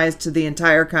apologize to the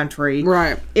entire country.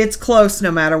 Right. It's close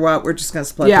no matter what. We're just going to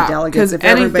split the delegates if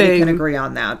everybody can agree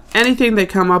on that. Anything they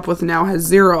come up with now has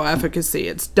zero efficacy.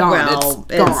 It's done. Well,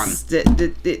 it's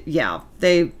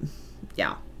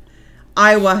gone.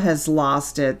 Iowa has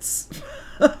lost its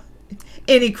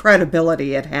any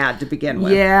credibility it had to begin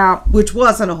with. Yeah. Which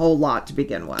wasn't a whole lot to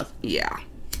begin with. Yeah.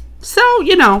 So,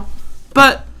 you know,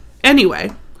 but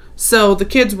anyway, so the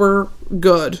kids were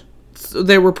good.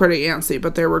 They were pretty antsy,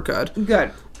 but they were good.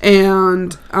 Good.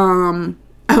 And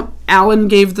Alan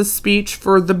gave the speech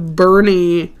for the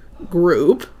Bernie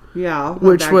group. Yeah.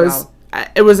 Which was,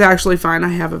 it was actually fine. I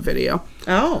have a video.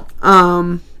 Oh.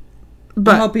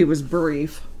 But I hope he was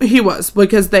brief. He was,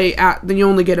 because you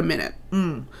only get a minute.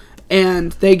 Mm.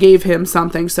 And they gave him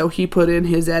something, so he put in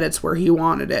his edits where he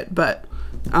wanted it, but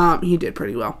he did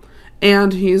pretty well.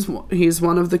 And he's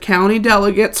one of the county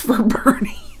delegates for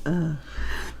Bernie.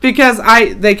 Because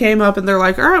they came up and they're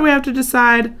like, all right, we have to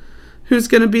decide who's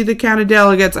going to be the county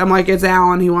delegates. I'm like, it's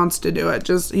Alan. He wants to do it.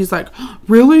 He's like,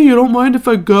 really? You don't mind if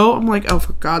I go? I'm like, oh,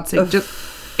 for God's sake.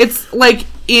 It's like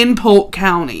in Polk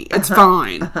County. It's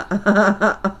fine.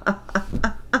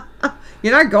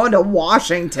 You're not going to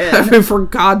Washington. I mean, for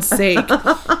God's sake.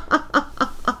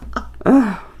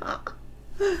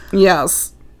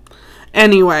 Yes.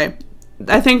 Anyway,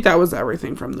 I think that was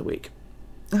everything from the week.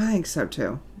 I think so,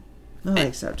 too.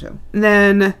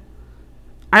 Then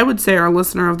I would say our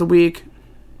listener of the week,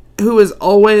 who is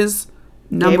always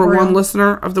Number Gabriel? one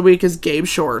listener of the week is Gabe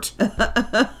Short.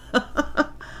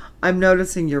 I'm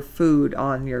noticing your food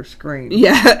on your screen.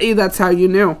 Yeah, that's how you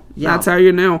knew. Yeah. That's how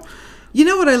you knew. You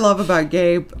know what I love about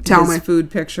Gabe? Tell his me.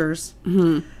 food pictures?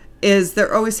 Mm-hmm. Is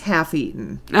they're always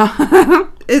half-eaten.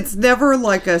 It's never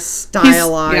like a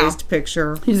stylized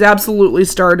picture. He's absolutely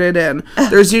started, and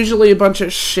there's usually a bunch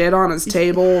of shit on his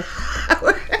table.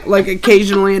 Like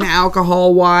occasionally an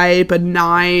alcohol wipe, a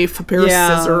knife, a pair of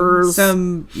scissors.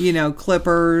 Some,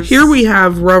 clippers. Here we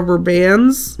have rubber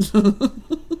bands.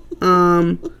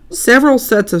 Several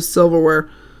sets of silverware.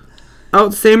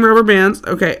 Oh, same rubber bands.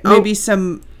 Okay. Maybe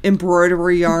some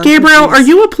embroidery yarn. Gabriel, are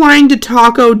you applying to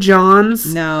Taco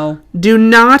John's? No. Do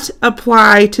not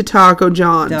apply to Taco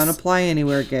John's. Don't apply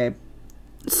anywhere, Gabe.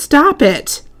 Stop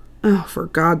it. Oh, for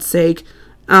God's sake.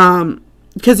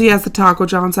 Because he has the Taco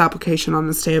John's application on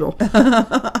this table.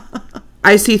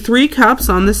 I see 3 cups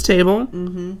on this table.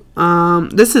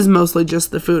 Mm-hmm. This is mostly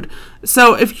just the food.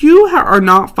 So if you are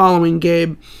not following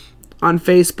Gabe on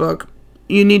Facebook,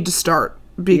 you need to start.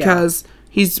 Because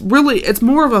it's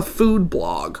more of a food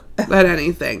blog than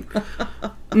anything.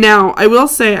 Now, I will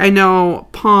say, I know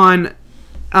Pawn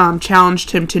challenged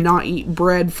him to not eat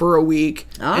bread for a week,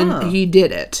 and he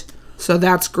did it. So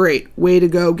that's great. Way to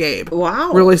go, Gabe.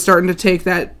 Wow. Really starting to take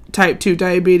that type 2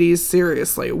 diabetes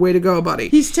seriously. Way to go, buddy.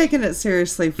 He's taken it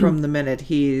seriously from the minute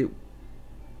he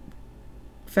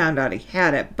found out he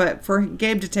had it. But for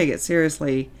Gabe to take it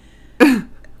seriously...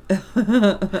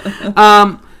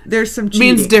 there's some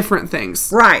cheating. Means different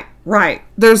things. Right.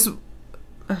 There's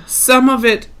some of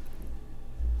it.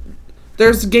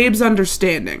 There's Gabe's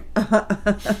understanding,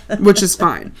 which is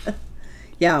fine.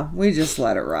 Yeah, we just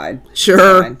let it ride.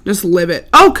 Sure, Fine. just live it.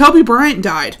 Oh, Kobe Bryant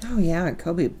died. Oh yeah,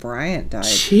 Kobe Bryant died.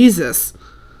 Jesus.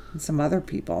 And some other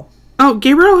people. Oh,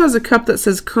 Gabriel has a cup that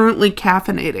says currently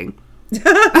caffeinating.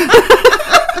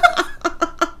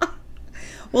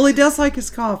 Well, he does like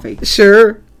his coffee.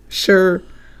 Sure.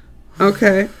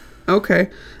 Okay.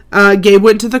 Gabe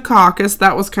went to the caucus.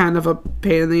 That was kind of a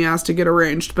pain in the ass to get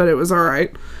arranged, but it was all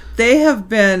right. They have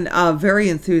been very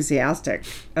enthusiastic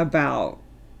about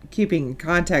keeping in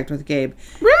contact with Gabe.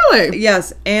 Really?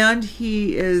 Yes, and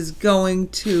he is going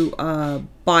to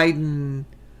Biden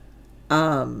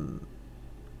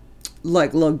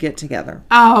little get together.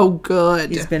 Oh,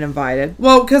 good. He's been invited.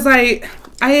 Well, because I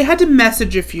had to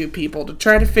message a few people to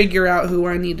try to figure out who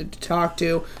I needed to talk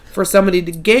to for somebody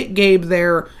to get Gabe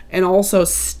there and also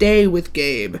stay with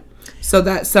Gabe so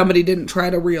that somebody didn't try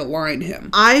to realign him.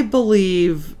 I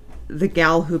believe the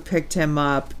gal who picked him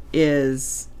up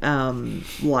is in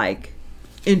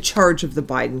charge of the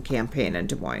Biden campaign in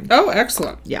Des Moines. Oh,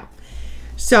 excellent. Yeah.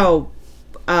 So,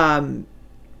 and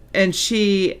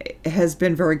she has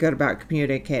been very good about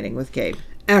communicating with Gabe.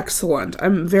 Excellent.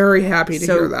 I'm very happy to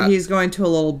hear that. So he's going to a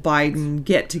little Biden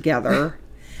get together.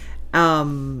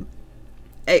 And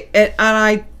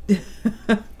I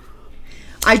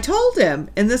told him,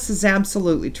 and this is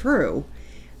absolutely true,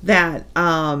 that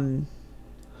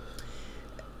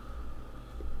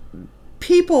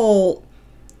people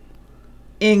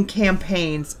in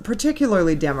campaigns,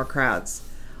 particularly Democrats,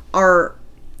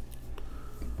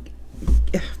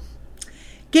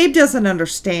 Gabe doesn't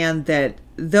understand that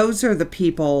those are the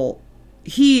people,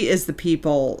 he is the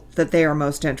people that they are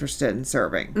most interested in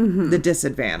serving, the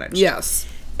disadvantaged. Yes.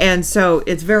 And so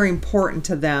it's very important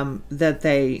to them that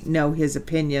they know his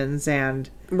opinions and...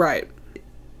 Right.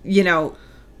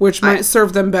 Which might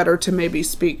serve them better to maybe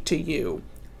speak to you.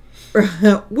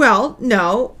 Well,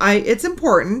 no, it's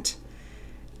important.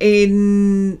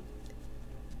 I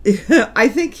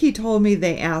think he told me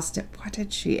they asked him... What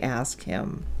did she ask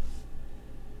him?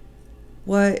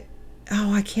 What?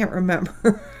 Oh, I can't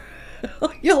remember.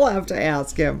 You'll have to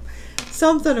ask him.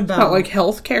 Something about... Not like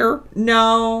healthcare?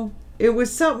 No, it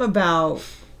was something about...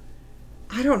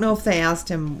 I don't know if they asked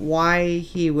him why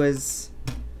he was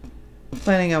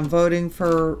planning on voting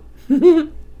for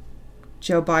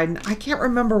Joe Biden. I can't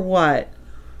remember what.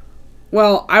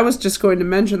 Well, I was just going to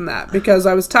mention that because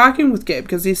I was talking with Gabe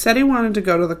because he said he wanted to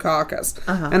go to the caucus.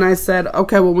 And I said,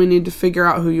 okay, well, we need to figure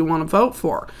out who you want to vote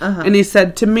for. And he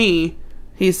said to me,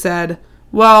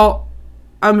 well,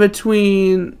 I'm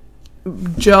between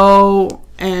Joe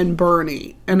and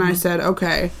Bernie. And I said,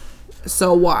 okay,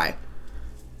 so why?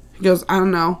 He goes, I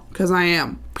don't know, because I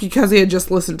am. Because he had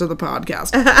just listened to the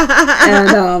podcast.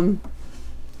 And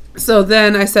so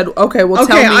then I said, okay, well,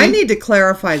 tell me. Okay, I need to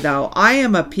clarify, though. I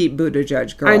am a Pete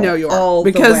Buttigieg girl. I know you are. All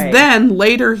because the way. then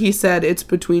later he said it's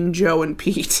between Joe and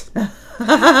Pete.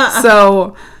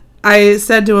 So I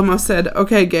said to him,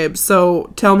 okay, Gabe,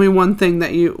 so tell me one thing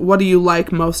what do you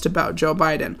like most about Joe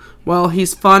Biden? Well,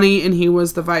 he's funny and he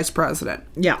was the vice president.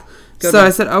 Yeah. So I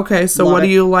said, okay, so what do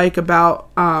you like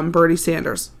about Bernie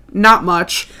Sanders? Not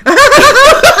much.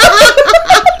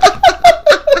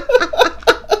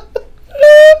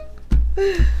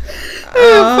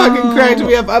 Fucking cracked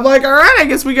me up. I'm like, all right, I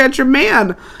guess we got your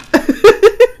man.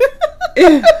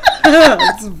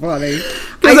 That's funny.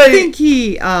 I think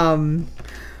he, I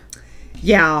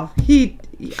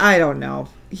don't know.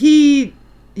 He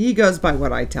goes by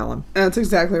what I tell him. That's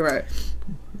exactly right.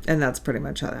 And that's pretty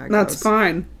much how that goes. That's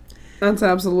fine. That's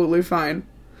absolutely fine.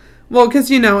 Well,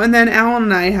 because, and then Alan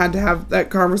and I had to have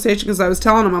that conversation because I was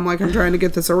telling him, I'm like, I'm trying to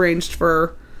get this arranged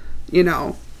for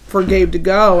Gabe to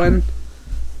go. And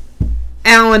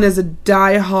Alan is a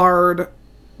diehard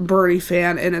Bernie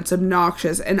fan, and it's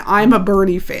obnoxious. And I'm a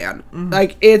Bernie fan. Mm-hmm.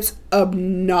 Like, it's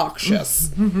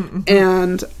obnoxious.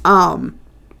 And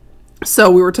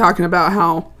so we were talking about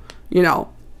how,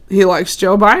 he likes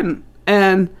Joe Biden.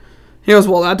 And he goes,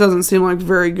 well, that doesn't seem like a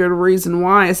very good reason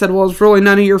why. I said, well, it's really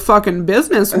none of your fucking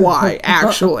business why,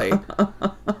 actually.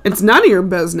 It's none of your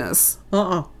business.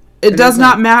 It does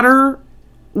not matter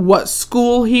what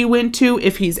school he went to,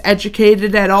 if he's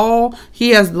educated at all.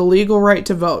 He has the legal right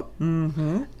to vote.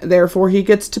 Mm-hmm. Therefore, he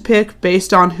gets to pick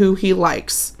based on who he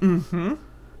likes. Mm-hmm.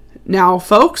 Now,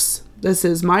 folks, this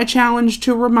is my challenge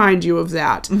to remind you of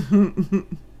that.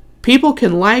 People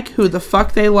can like who the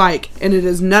fuck they like, and it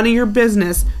is none of your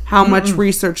business how much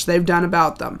research they've done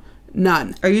about them.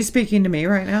 None. Are you speaking to me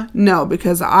right now? No,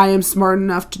 because I am smart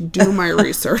enough to do my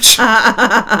research.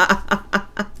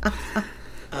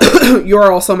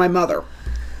 You're also my mother.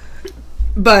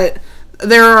 But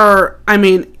there are,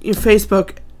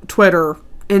 Facebook, Twitter,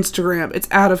 Instagram, it's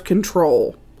out of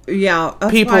control. Yeah,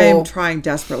 that's why I'm trying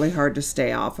desperately hard to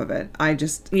stay off of it. I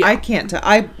can't.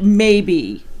 I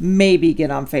maybe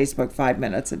get on Facebook 5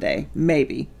 minutes a day.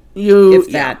 Maybe.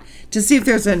 To see if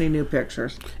there's any new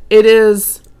pictures. It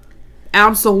is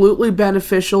absolutely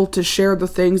beneficial to share the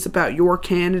things about your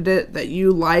candidate that you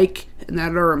like and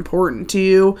that are important to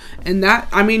you. And that,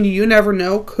 you never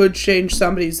know, could change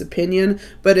somebody's opinion,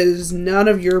 but it is none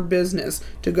of your business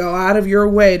to go out of your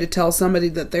way to tell somebody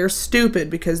that they're stupid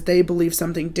because they believe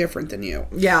something different than you.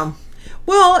 Yeah.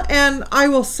 Well, and I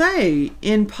will say,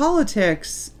 in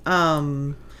politics,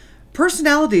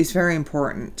 personality is very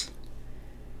important.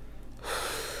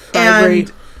 I agree.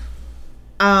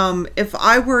 If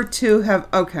I were to have...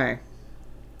 Okay.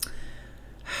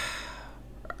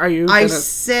 Are you I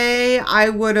say I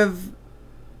would have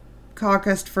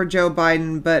caucused for Joe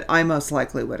Biden, but I most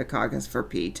likely would have caucused for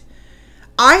Pete.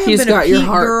 I have been a Pete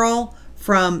girl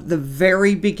from the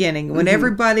very beginning. When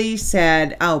everybody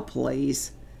said, oh,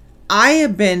 please. I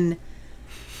have been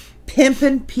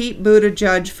pimping Pete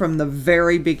Buttigieg from the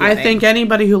very beginning. I think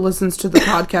anybody who listens to the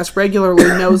podcast regularly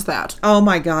knows that. Oh,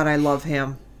 my God, I love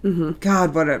him. Mm-hmm.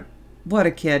 God, what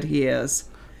a kid he is.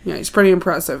 Yeah, he's pretty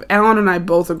impressive. Alan and I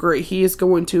both agree he is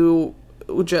going to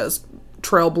just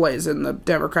trailblaze in the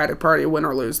Democratic Party, win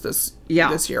or lose this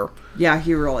year. Yeah,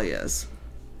 he really is.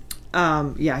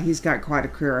 He's got quite a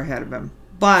career ahead of him.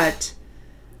 But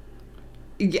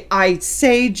I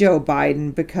say Joe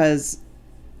Biden because,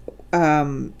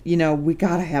 we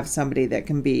got to have somebody that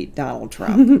can beat Donald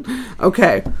Trump.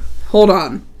 Okay, hold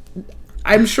on.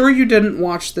 I'm sure you didn't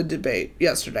watch the debate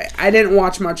yesterday. I didn't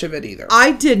watch much of it either.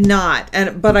 I did not,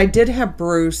 but I did have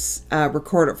Bruce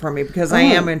record it for me because I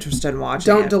am interested in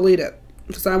watching it. Don't delete it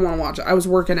because I want to watch it. I was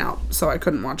working out, so I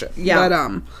couldn't watch it.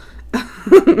 Yeah.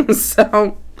 But,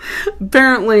 so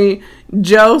apparently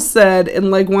Joe said in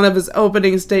one of his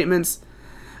opening statements,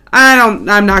 I'm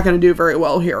not going to do very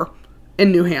well here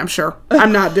in New Hampshire.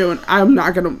 I'm not going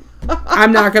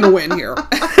to win here.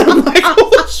 I'm like,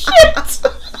 oh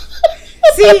shit.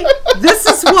 See, this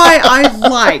is why I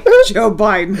like Joe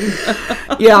Biden.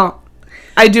 Yeah,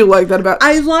 I do like that about...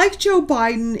 I like Joe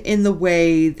Biden in the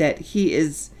way that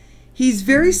he's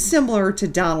very similar to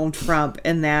Donald Trump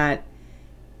in that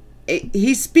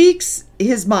he speaks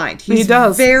his mind. He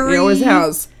does. He always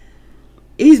has.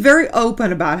 He's very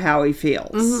open about how he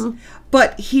feels. Mm-hmm.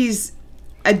 But he's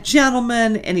a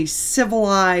gentleman, and he's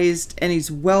civilized, and he's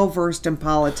well-versed in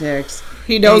politics.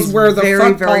 He knows where the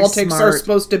fuck politics are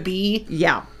supposed to be.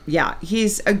 Yeah.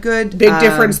 He's a good... Big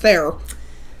difference there.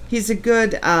 He's a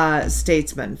good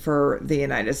statesman for the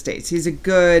United States. He's a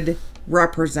good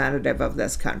representative of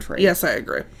this country. Yes, I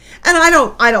agree. And I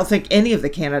don't think any of the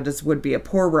candidates would be a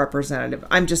poor representative.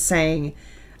 I'm just saying,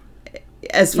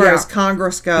 as far as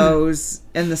Congress goes,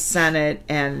 and the Senate,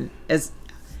 and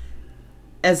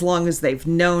as long as they've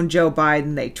known Joe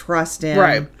Biden, they trust him,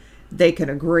 right? They can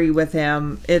agree with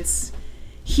him.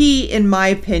 He, in my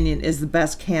opinion, is the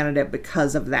best candidate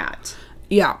because of that.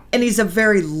 Yeah. And he's a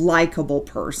very likable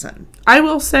person. I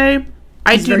will say,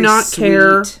 I do not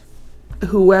care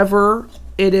whoever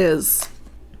it is.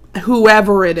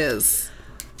 Whoever it is,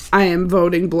 I am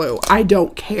voting blue. I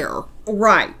don't care.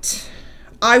 Right.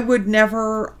 I would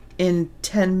never in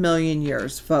 10 million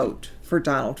years vote for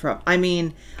Donald Trump. I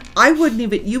mean, I wouldn't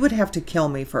even, you would have to kill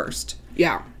me first.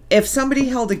 Yeah. If somebody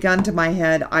held a gun to my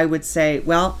head, I would say,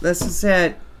 well, this is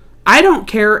it. I don't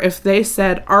care if they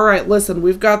said, all right, listen,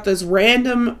 we've got this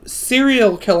random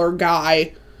serial killer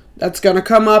guy that's going to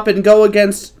come up and go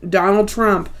against Donald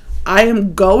Trump. I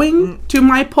am going to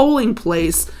my polling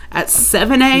place at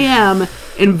 7 a.m.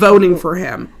 and voting for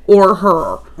him or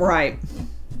her. Right.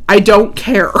 I don't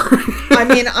care. I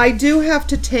mean, I do have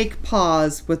to take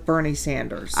pause with Bernie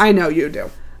Sanders. I know you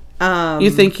do. You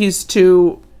think he's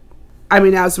too... I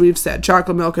mean, as we've said,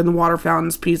 chocolate milk and the water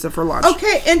fountains, pizza for lunch.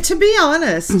 Okay, and to be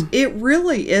honest, it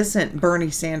really isn't Bernie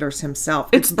Sanders himself.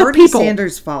 It's the Bernie people.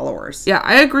 Sanders followers. Yeah,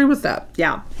 I agree with that.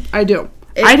 Yeah. I do.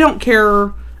 I don't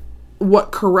care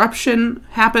what corruption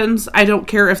happens. I don't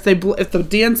care if the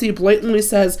DNC blatantly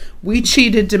says, we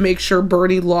cheated to make sure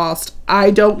Bernie lost. I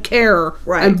don't care.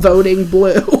 Right. I'm voting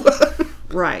blue.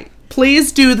 Right.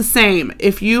 Please do the same.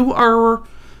 If you are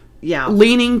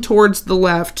leaning towards the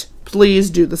left, please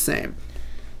do the same.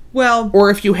 Well, or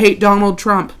if you hate Donald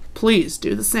Trump, please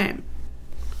do the same.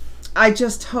 I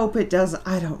just hope it doesn't.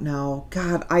 I don't know.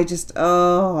 God, I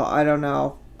don't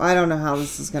know. I don't know how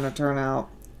this is going to turn out.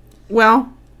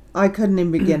 Well, I couldn't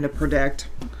even begin to predict.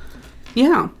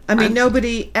 Yeah. I mean,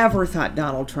 nobody ever thought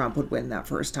Donald Trump would win that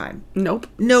first time. Nope.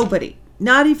 Nobody.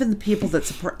 Not even the people that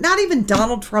support. Not even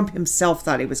Donald Trump himself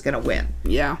thought he was going to win.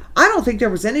 Yeah. I don't think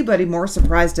there was anybody more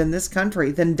surprised in this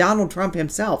country than Donald Trump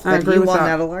himself that he won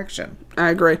that election. I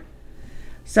agree.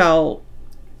 So,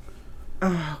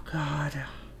 oh God.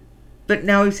 But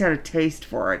now he's had a taste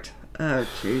for it. Oh,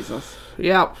 Jesus.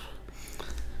 Yep.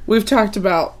 We've talked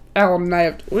about, Alan and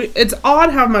I it's odd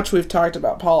how much we've talked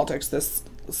about politics this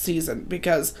season,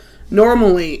 because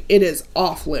normally it is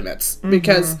off limits. Mm-hmm.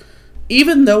 Because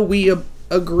even though we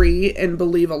agree and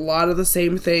believe a lot of the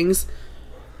same things,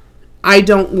 I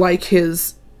don't like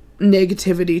his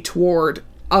negativity toward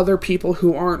other people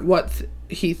who aren't what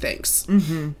he thinks.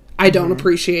 Mm-hmm. I don't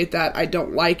appreciate that. I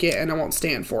don't like it, and I won't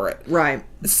stand for it. Right.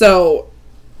 So,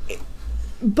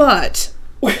 but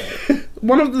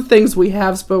one of the things we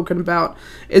have spoken about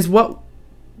is what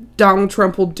Donald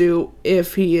Trump will do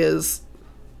if he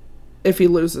loses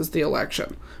the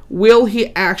election. Will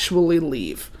he actually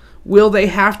leave? Will they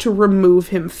have to remove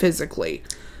him physically?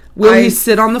 Will he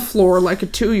sit on the floor like a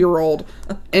 2-year-old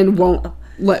and won't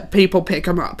let people pick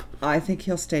him up? I think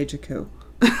he'll stage a coup.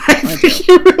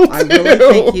 I really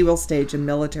think he will stage a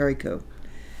military coup.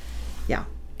 Yeah.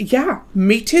 Yeah,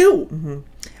 me too. Mm-hmm.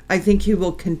 I think he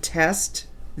will contest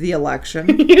the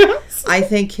election. Yes. I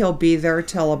think he'll be there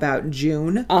till about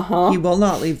June. He will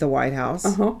not leave the White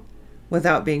House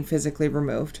without being physically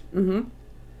removed.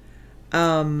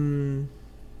 Mm-hmm.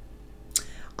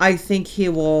 I think he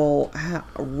will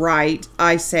write.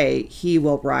 I say he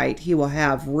will write. He will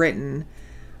have written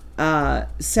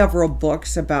several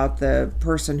books about the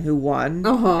person who won,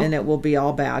 and it will be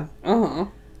all bad.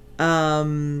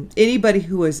 Anybody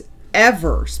who has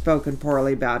ever spoken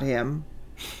poorly about him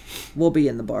will be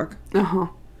in the book.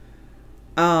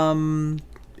 And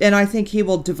I think he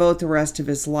will devote the rest of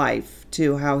his life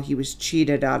to how he was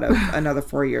cheated out of another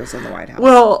 4 years in the White House.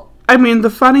 Well, I mean, the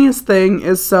funniest thing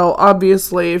is, so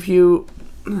obviously if you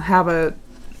have a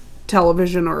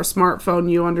television or a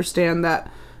smartphone, you understand that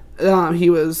he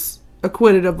was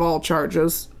acquitted of all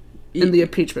charges in the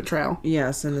impeachment trial.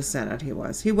 Yes, in the Senate he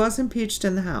was. He was impeached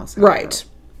in the House. However. Right.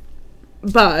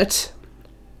 But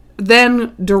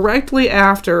then directly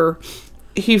after,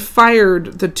 he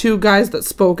fired the 2 guys that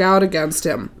spoke out against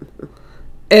him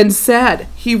and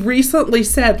he recently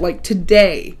said, like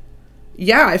today,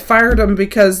 yeah, I fired them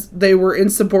because they were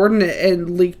insubordinate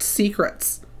and leaked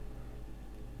secrets.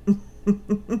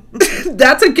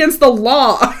 That's against the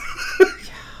law.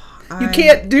 You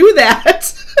can't do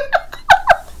that.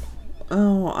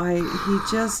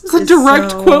 It's a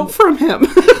direct quote from him.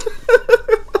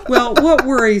 Well, what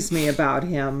worries me about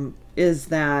him is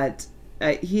that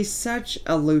he's such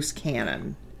a loose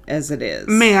cannon as it is.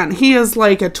 Man, he is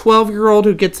like a 12-year-old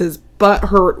who gets his butt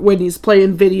hurt when he's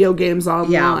playing video games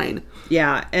online.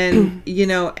 Yeah, and,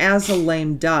 as a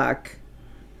lame duck,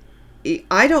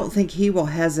 I don't think he will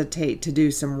hesitate to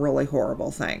do some really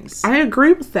horrible things. I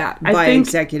agree with that. By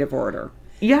executive order.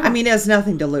 Yeah. I mean, he has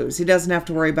nothing to lose. He doesn't have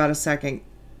to worry about a second,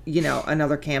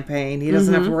 another campaign. He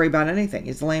doesn't have to worry about anything.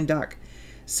 He's a lame duck.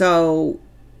 So,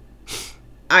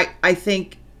 I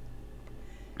think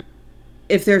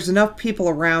if there's enough people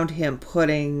around him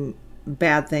putting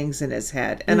bad things in his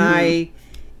head. And I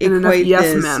And equate enough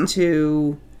this yes men.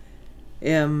 to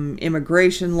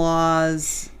immigration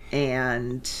laws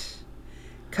and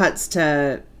cuts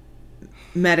to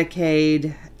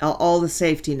Medicaid, all the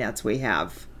safety nets we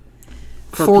have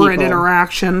for Foreign people.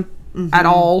 interaction at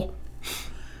all.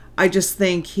 I just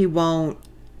think he won't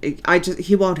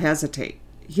hesitate.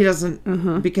 He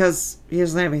doesn't, because he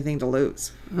doesn't have anything to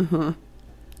lose.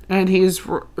 And he's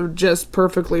just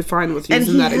perfectly fine with And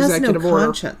using he that has executive no order.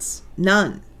 conscience.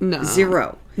 None. No.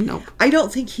 Zero. Nope. I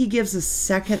don't think he gives a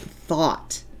second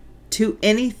thought to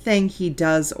anything he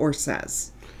does or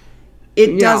says.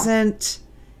 It doesn't...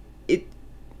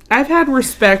 I've had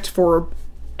respect for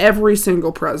every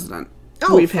single president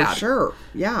we've had. Sure.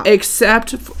 Yeah.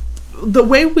 Except the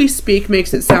way we speak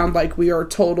makes it sound like we are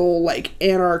total, like,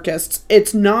 anarchists.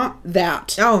 It's not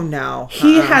that. Oh, no.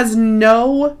 He has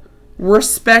no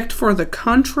respect for the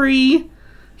country.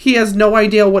 He has no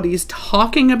idea what he's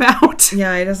talking about.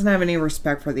 Yeah, he doesn't have any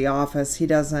respect for the office. He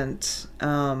doesn't...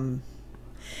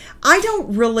 I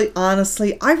don't really,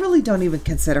 honestly, I really don't even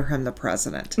consider him the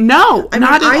president. No,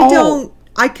 not at all.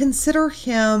 I consider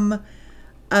him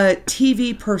a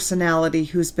TV personality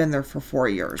who's been there for 4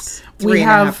 years, three and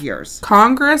a half years.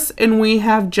 Congress and we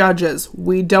have judges.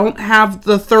 We don't have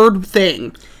the third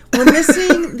thing. We're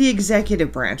missing the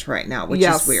executive branch right now, which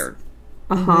is weird.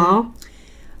 Uh-huh.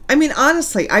 I mean,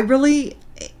 honestly,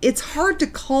 it's hard to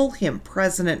call him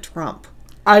President Trump.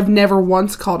 I've never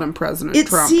once called him President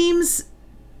Trump. It seems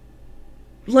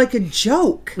like a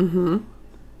joke. Mm-hmm.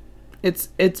 It's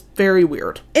very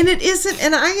weird. And it isn't,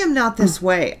 and I am not this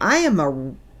way. I'm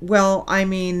not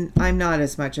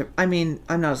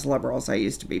as liberal as I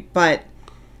used to be, but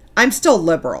I'm still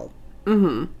liberal.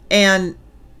 Mm-hmm. And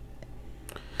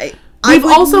We've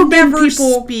also been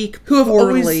people speak who have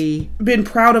poorly. always been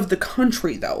proud of the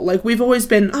country, though. Like, we've always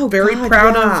been very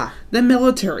proud of the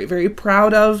military, very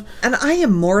proud of... And I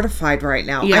am mortified right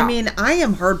now. Yeah. I mean, I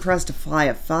am hard-pressed to fly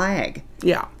a flag.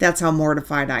 Yeah. That's how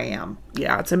mortified I am.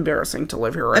 Yeah, it's embarrassing to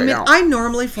live here right now. I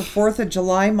normally, for 4th of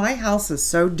July, my house is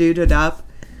so duded up.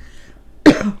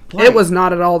 It was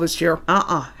not at all this year.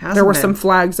 There were some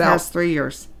flags out. Past 3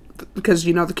 years. Because,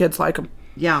 the kids like them.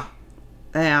 Yeah.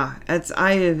 Yeah.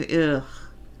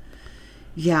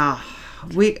 Yeah.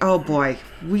 Oh boy.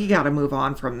 We got to move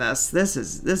on from this. This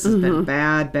has been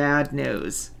bad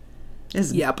news.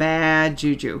 This is bad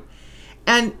juju.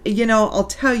 And, I'll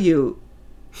tell you,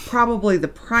 probably the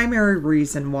primary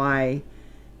reason why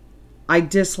I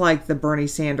dislike the Bernie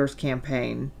Sanders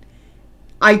campaign.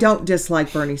 I don't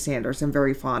dislike Bernie Sanders. I'm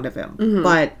very fond of him. Mm-hmm.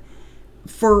 But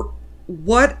for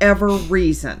whatever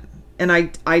reason, and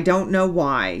I don't know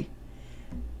why,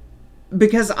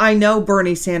 because I know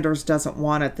Bernie Sanders doesn't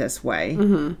want it this way.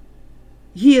 Mm-hmm.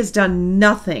 He has done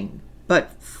nothing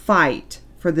but fight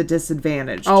for the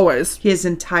disadvantaged. Always. His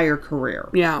entire career.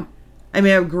 Yeah. I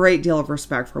mean, I have a great deal of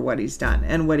respect for what he's done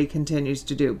and what he continues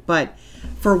to do. But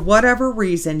for whatever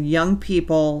reason, young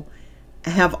people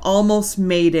have almost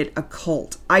made it a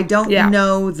cult. I don't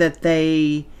know that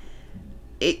they...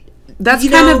 That's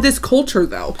kind of this culture,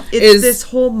 though. It's this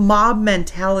whole mob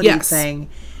mentality thing.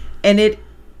 And it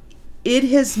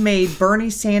has made Bernie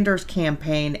Sanders'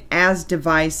 campaign as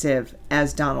divisive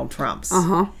as Donald Trump's.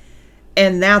 Uh-huh.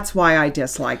 And that's why I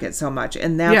dislike it so much.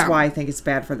 And that's why I think it's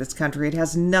bad for this country. It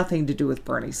has nothing to do with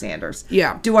Bernie Sanders.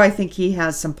 Yeah. Do I think he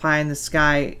has some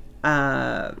pie-in-the-sky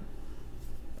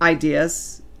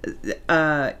ideas?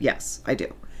 Yes, I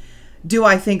do. Do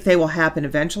I think they will happen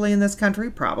eventually in this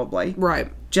country? Probably.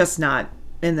 Right. Just not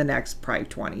in the next probably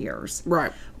 20 years.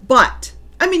 Right. But...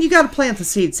 I mean, you got to plant the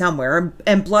seed somewhere,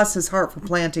 and bless his heart for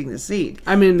planting the seed.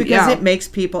 I mean, because it makes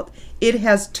people. It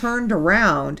has turned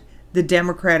around the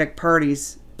Democratic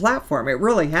Party's platform. It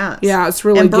really has. Yeah, it's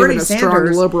really and given Bernie a strong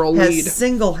Sanders liberal lead. has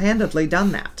single-handedly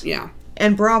done that. Yeah.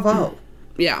 And bravo.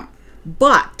 Yeah.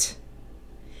 But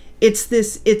it's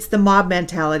the mob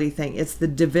mentality thing. It's the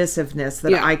divisiveness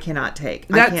that I cannot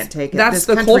take. I can't take it. That's this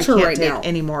the country culture can't right take now.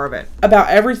 any more of it. About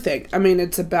everything. I mean,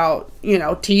 it's about,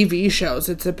 TV shows.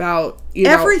 It's about,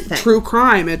 everything. True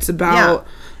crime. It's about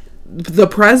the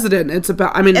president. It's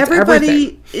about, it's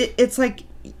everything. It's like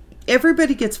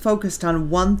everybody gets focused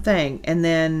on one thing, and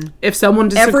then if someone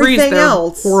disagrees, everything they're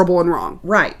else, horrible and wrong.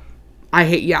 Right. I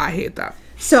hate that.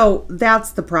 So that's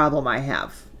the problem I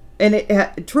have. And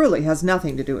it truly has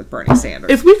nothing to do with Bernie Sanders.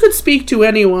 If we could speak to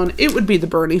anyone, it would be the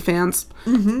Bernie fans.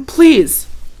 Mm-hmm. Please,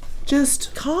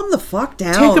 just... calm the fuck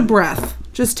down. Take a breath.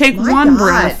 Just take one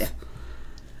breath.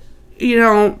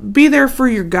 Be there for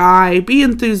your guy. Be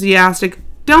enthusiastic.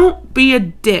 Don't be a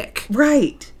dick.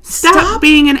 Right. Stop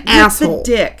being an asshole. The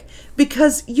dick.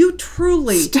 Because you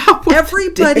truly, Stop with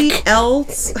everybody the dick.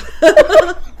 else,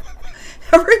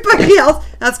 everybody else,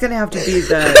 that's going to have to be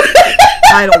the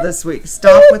title this week.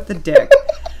 Stop with the dick.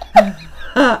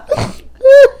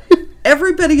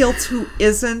 Everybody else who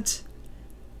isn't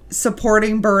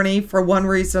supporting Bernie for one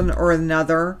reason or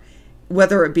another,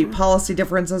 whether it be policy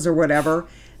differences or whatever,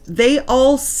 they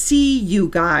all see you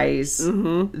guys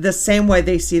the same way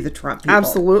they see the Trump people.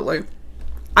 Absolutely.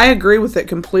 I agree with it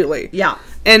completely. Yeah.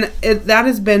 And that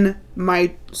has been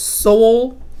my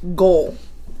sole goal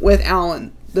with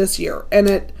Alan this year.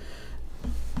 And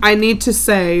I need to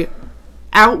say,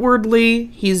 outwardly,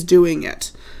 he's doing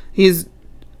it. He's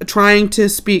trying to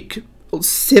speak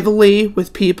civilly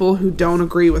with people who don't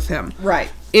agree with him. Right.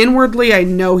 Inwardly, I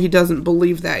know he doesn't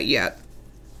believe that yet.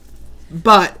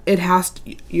 But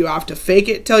you have to fake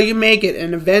it till you make it,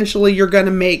 and eventually you're going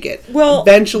to make it. Well,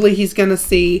 eventually he's going to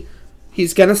see,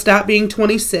 he's going to stop being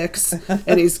 26,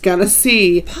 and he's going to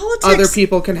see other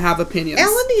people can have opinions.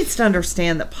 Alan needs to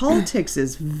understand that politics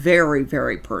is very,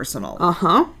 very personal.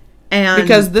 Uh-huh. And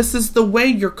because this is the way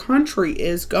your country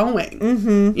is going.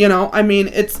 Mm-hmm. You know, I mean,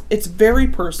 it's very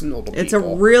personal to people. It's a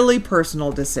really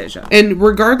personal decision. And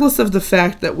regardless of the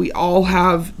fact that we all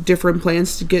have different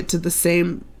plans to get to the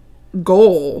same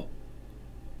goal,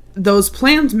 those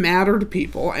plans matter to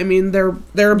people. I mean,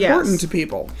 they're important to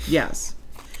people. Yes.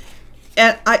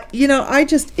 And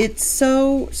it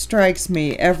so strikes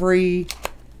me every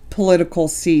political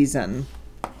season,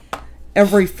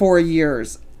 every 4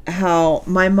 years, how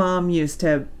my mom used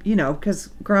to, because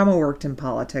Grandma worked in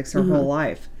politics her whole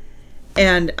life.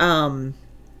 And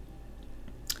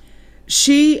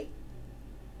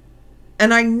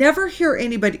and I never hear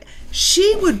anybody,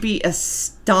 she would be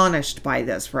astonished by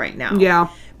this right now. Yeah.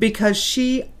 Because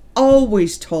she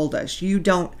always told us, you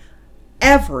don't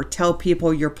ever tell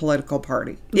people your political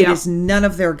party. It is none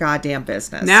of their goddamn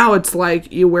business. Now it's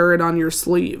like you wear it on your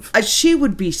sleeve. She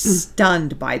would be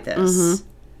stunned by this.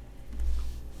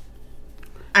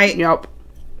 Yep.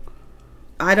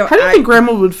 I don't. How do you think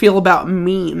Grandma would feel about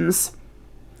memes?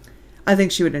 I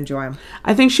think she would enjoy them.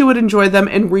 I think she would enjoy them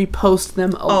and repost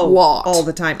them a lot. All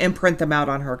the time. And print them out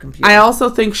on her computer. I also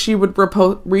think she would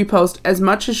repost, as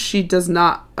much as she does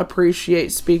not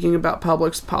appreciate speaking about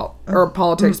politics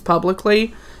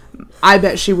publicly, I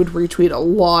bet she would retweet a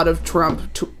lot of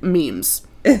Trump memes.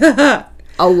 A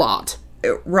lot.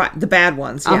 Right. The bad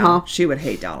ones, yeah. Uh-huh. She would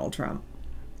hate Donald Trump.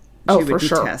 She would for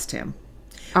sure. detest him.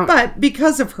 But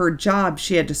because of her job,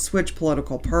 she had to switch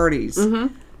political parties.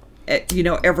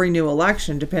 Every new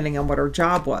election, depending on what her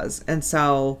job was. And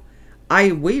so,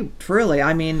 I would.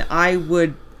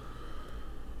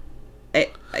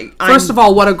 First of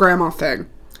all, what a Grandma thing.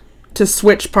 To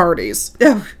switch parties.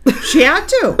 She had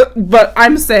to. But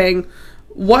I'm saying,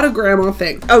 what a Grandma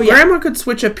thing. Oh, yeah. Grandma could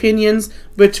switch opinions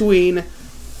between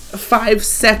 5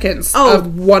 seconds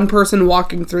of one person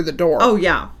walking through the door. Oh,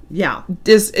 yeah. Yeah.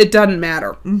 It doesn't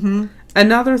matter. Mm-hmm.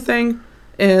 Another thing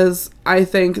is, I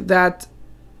think that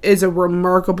is a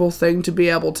remarkable thing to be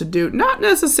able to do. Not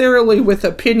necessarily with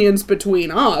opinions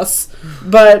between us,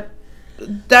 but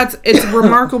it's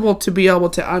remarkable to be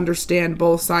able to understand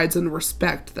both sides and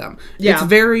respect them. Yeah. It's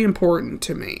very important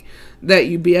to me that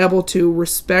you be able to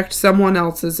respect someone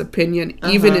else's opinion,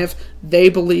 even if they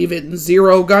believe in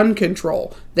zero gun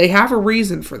control. They have a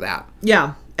reason for that.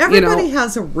 Yeah. Everybody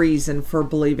has a reason for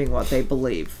believing what they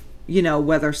believe.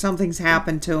 Whether something's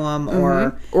happened to them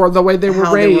or the way they were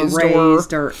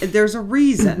raised, or there's a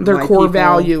reason. Their core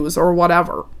values or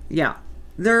whatever. Yeah.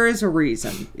 There is a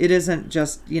reason. It isn't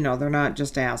just, they're not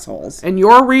just assholes. And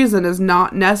your reason is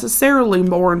not necessarily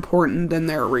more important than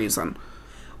their reason.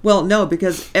 Well, no,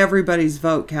 because everybody's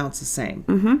vote counts the same.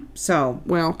 Mm-hmm. So.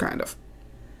 Well, kind of.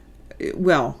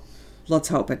 Well, let's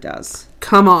hope it does.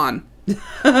 Come on.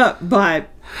 But,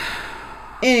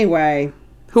 anyway.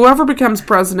 Whoever becomes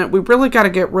president, we really got to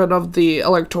get rid of the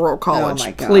Electoral College. Oh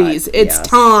my God. Please. It's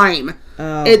time.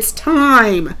 Oh. It's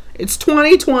time. It's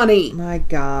 2020. My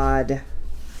God.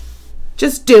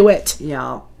 Just do it.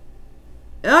 Yeah.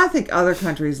 I think other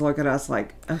countries look at us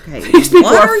like, okay, these people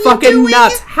are fucking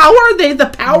nuts. How are they the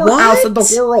powerhouse of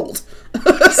the world?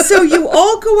 So you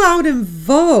all go out and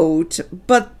vote,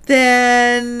 but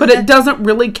it doesn't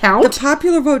really count? The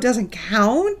popular vote doesn't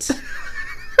count?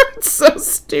 It's so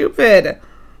stupid.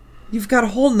 You've got a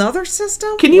whole nother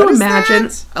system? Can you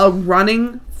imagine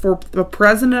running for the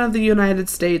president of the United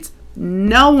States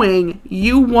knowing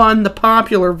you won the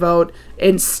popular vote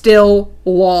and still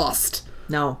lost?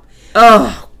 No.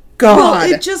 Oh, God.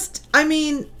 Well, it just, oh,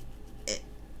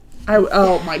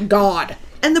 my God.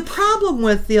 And the problem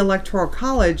with the Electoral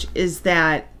College is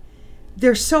that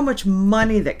there's so much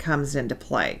money that comes into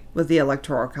play with the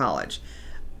Electoral College.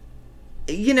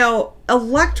 You know,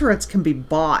 electorates can be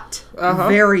bought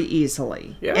very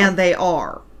easily. Yeah. And they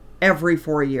are every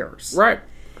 4 years. Right.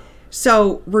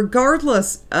 So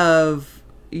regardless of,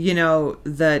 you know,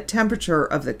 the temperature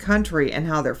of the country and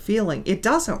how they're feeling, it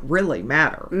doesn't really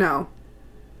matter. No.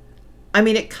 I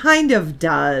mean, it kind of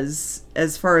does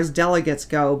as far as delegates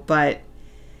go, but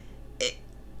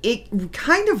it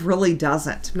kind of really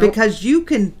doesn't. Nope. Because you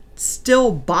can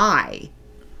still buy.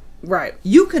 Right.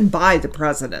 You can buy the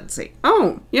presidency.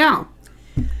 Oh, yeah.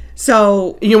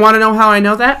 So. You want to know how I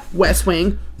know that? West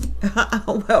Wing.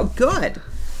 Well, good.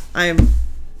 I'm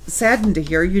saddened to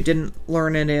hear you didn't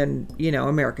learn it in, you know,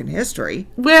 American history.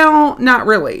 Well, not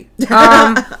really.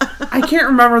 I can't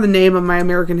remember the name of my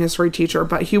American history teacher,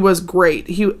 but he was great.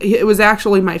 It was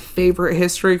actually my favorite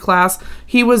history class.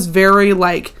 He was very,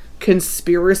 like,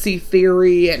 conspiracy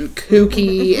theory and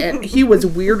kooky, and he was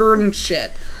weirder than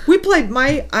shit. We played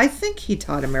I think he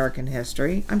taught American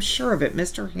history. I'm sure of it.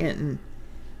 Mr. Hinton.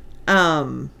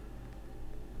 I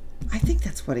think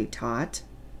that's what he taught.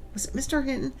 Was it Mr.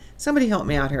 Hinton? Somebody help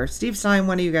me out here. Steve Stein,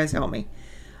 one of you guys help me.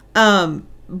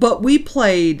 But we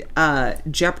played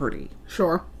Jeopardy.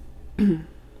 Sure. And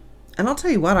I'll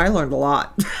tell you what, I learned a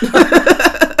lot.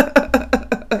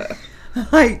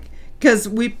 Like, because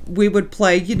we would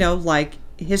play, you know, like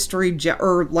history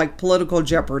or like political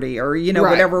Jeopardy or, you know,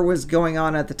 whatever was going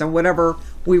on at the time, whatever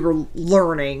we were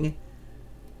learning,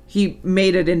 he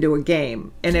made it into a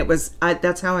game. And it was,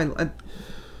 that's how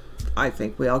I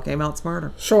think we all came out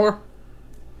smarter. Sure.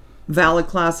 Valid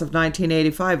class of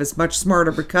 1985 is much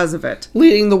smarter because of it.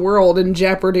 Leading the world in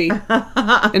Jeopardy.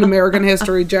 In American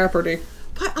history, Jeopardy.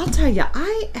 But I'll tell you,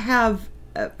 I have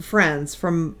friends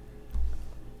from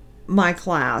my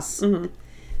class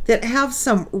that have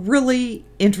some really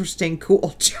interesting,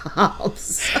 cool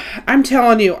jobs. I'm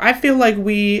telling you, I feel like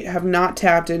we have not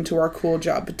tapped into our cool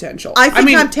job potential. I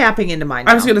mean, I'm tapping into mine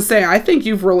now. I was going to say, I think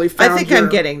you've really found I'm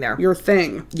getting there. Your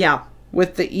thing. Yeah.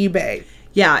 With the eBay.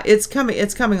 Yeah, it's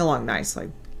coming along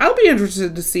nicely. I'll be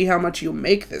interested to see how much you'll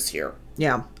make this year.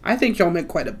 Yeah. I think you'll make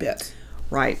quite a bit.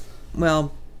 Right.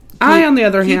 Well, on the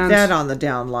other hand, keep that on the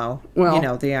down low. Well, you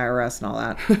know, the IRS and all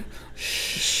that.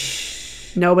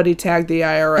 Nobody tagged the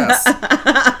IRS.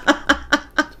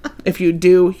 If you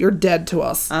do, you're dead to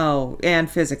us. Oh,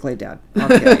 and physically dead. I'll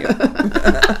kill you.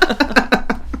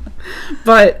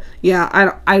 But yeah,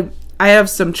 I have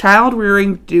some child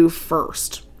rearing to do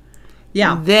first.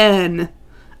 Yeah. Then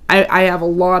I have a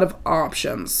lot of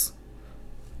options.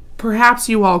 Perhaps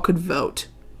you all could vote.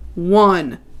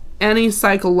 1, any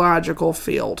psychological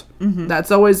field. It's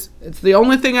the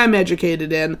only thing I'm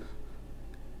educated in,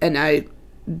 and I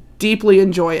deeply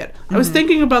enjoy it. I was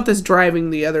thinking about this driving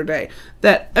the other day,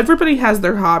 that everybody has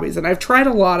their hobbies, and I've tried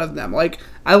a lot of them. Like,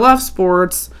 I love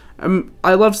sports,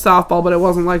 I love softball, but it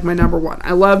wasn't like my number one.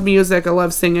 I love music, I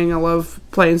love singing, I love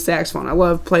playing saxophone, I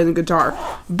love playing the guitar,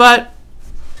 but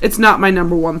it's not my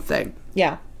number one thing.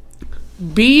 Yeah.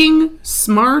 Being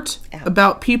smart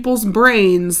about people's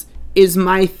brains is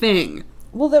my thing.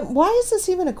 Well, then why is this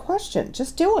even a question?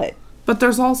 Just do it. But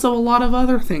there's also a lot of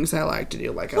other things I like to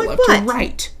do. Like I love to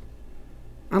write.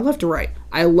 I love to write.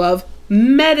 I love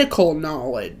medical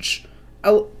knowledge.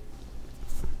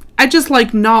 I just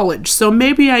like knowledge, so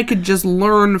maybe I could just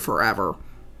learn forever.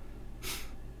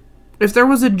 If there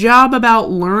was a job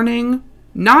about learning,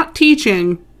 not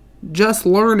teaching, just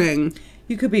learning.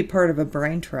 You could be part of a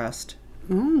brain trust.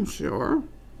 Oh, sure.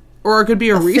 Or it could be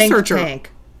a researcher. Think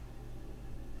tank.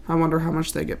 I wonder how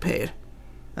much they get paid.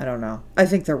 I don't know. I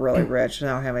think they're really rich and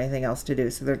don't have anything else to do,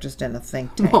 so they're just in a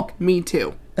think tank. Well, me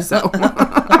too. So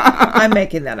I'm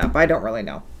making that up. I don't really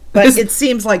know. But it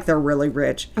seems like they're really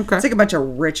rich. Okay. It's like a bunch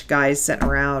of rich guys sitting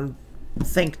around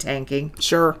think tanking.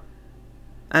 Sure.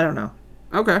 I don't know.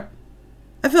 Okay.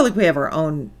 I feel like we have our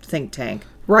own think tank.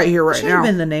 Right here, right now. Should have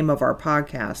been the name of our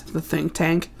podcast. The think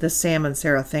tank. The Sam and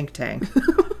Sarah think tank.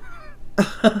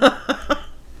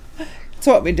 That's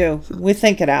what we do. We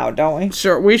think it out, don't we?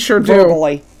 Sure, we sure do.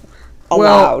 Verbally. Aloud.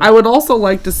 Well, I would also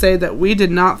like to say that we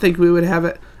did not think we would have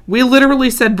it. We literally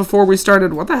said before we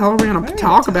started, what the hell are we going to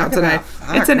talk about today?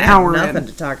 It's an hour in. Nothing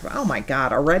to talk about. Oh my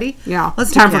God, already? Yeah.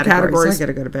 Let's time do for categories. I got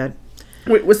to go to bed.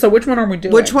 Wait, so which one are we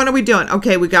doing? Which one are we doing?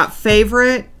 Okay, we got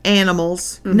favorite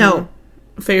animals. Mm-hmm. No.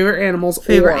 Favorite animals.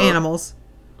 Favorite animals.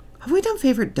 Have we done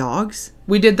favorite dogs?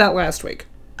 We did that last week.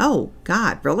 Oh,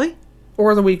 God, really?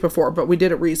 Or the week before, but we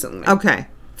did it recently. Okay.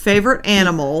 Favorite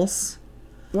animals.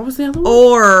 What was the other one?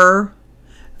 Or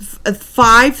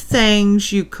 5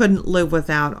 things you couldn't live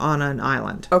without on an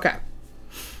island. Okay.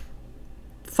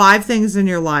 5 things in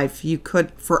your life you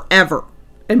could forever.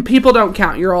 And people don't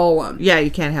count. You're all alone. Yeah, you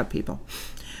can't have people.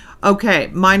 Okay,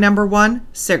 my number 1,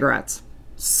 cigarettes.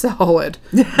 Solid.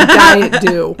 Diet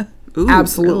Dew. Ooh,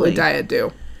 Absolutely really? Diet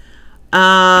Dew.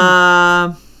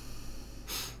 I'm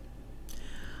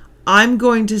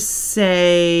going to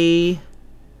say...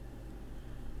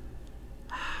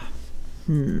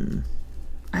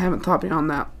 I haven't thought beyond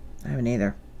that. I haven't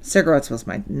either. Cigarettes was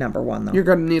my number 1, though. You're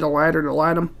going to need a lighter to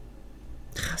light them.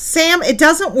 Sam, it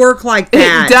doesn't work like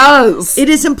that. It does. It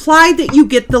is implied that you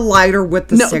get the lighter with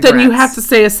the cigarettes. Then you have to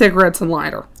say a cigarettes and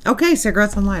lighter. Okay,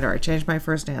 cigarettes and lighter. I changed my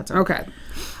first answer. Okay.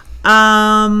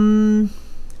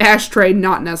 Ashtray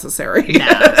not necessary.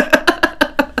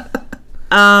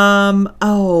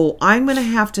 Oh, I'm going to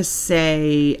have to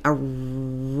say a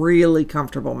really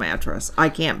comfortable mattress. I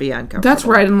can't be uncomfortable. That's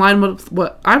right in line with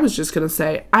what I was just going to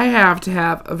say. I have to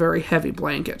have a very heavy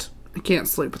blanket. I can't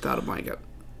sleep without a blanket.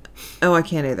 Oh, I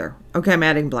can't either. Okay, I'm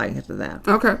adding blanket to that.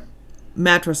 Okay.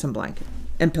 Mattress and blanket.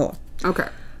 And pillow. Okay.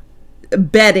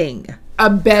 Bedding.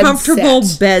 A bed Comfortable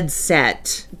set. bed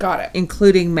set. Got it.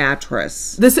 Including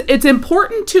mattress. It's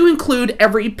important to include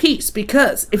every piece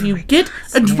because if you get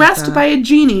addressed by a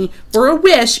genie for a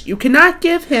wish, you cannot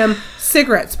give him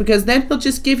cigarettes because then he'll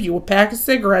just give you a pack of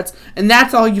cigarettes and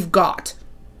that's all you've got.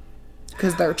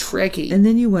 Because they're tricky. And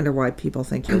then you wonder why people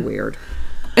think you're weird.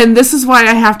 And this is why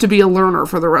I have to be a learner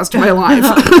for the rest of my life.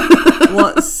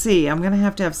 Well, let's see. I'm going to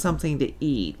have something to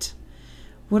eat.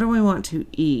 What do I want to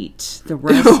eat the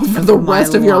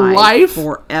rest of your life?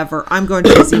 Forever. I'm going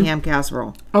to easy ham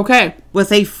casserole. Okay.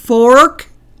 With a fork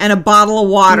and a bottle of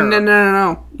water.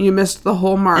 No. You missed the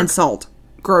whole mark. And salt.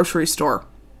 Grocery store.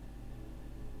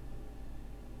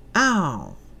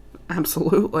 Oh.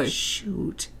 Absolutely.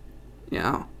 Shoot.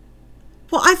 Yeah.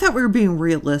 Well, I thought we were being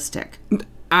realistic.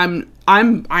 I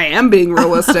am being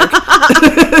realistic.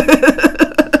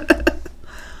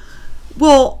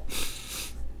 Well,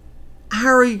 how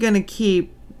are you going to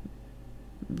keep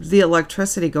the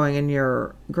electricity going in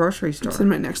your grocery store? It's in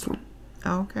my next one.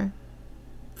 Oh, okay.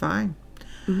 Fine.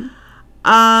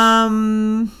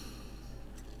 Mm-hmm.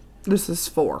 This is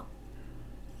 4.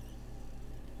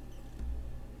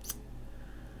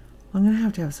 I'm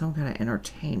going to have some kind of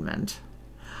entertainment.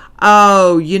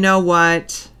 Oh, you know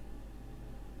what?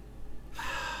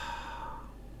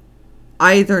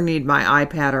 I either need my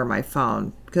iPad or my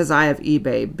phone because I have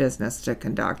eBay business to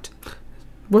conduct.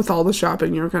 With all the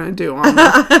shopping you're going to do on the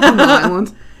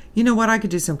island. You know what? I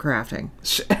could do some crafting.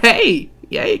 Hey,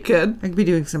 yeah, you could. I could be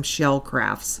doing some shell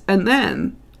crafts. And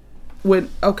then,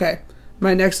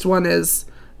 my next one is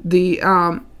the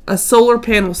a solar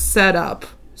panel setup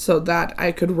so that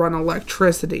I could run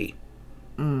electricity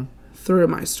through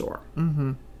my store.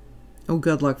 Mm-hmm. Oh,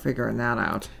 good luck figuring that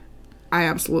out. I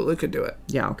absolutely could do it.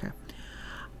 Yeah, okay.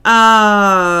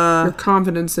 Your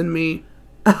confidence in me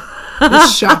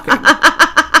is shocking.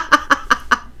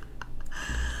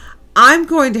 I'm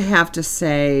going to have to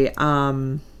say,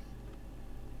 oh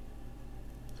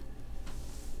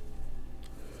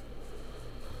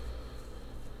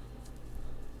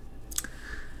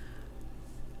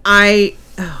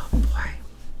boy.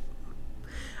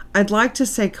 I'd like to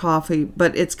say coffee,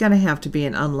 but it's going to have to be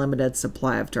an unlimited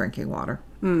supply of drinking water.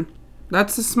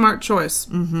 That's a smart choice.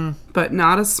 Mm-hmm. But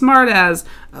not as smart as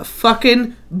a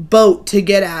fucking boat to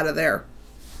get out of there.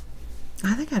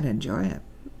 I think I'd enjoy it.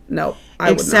 No,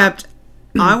 I Except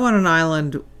would not. I want an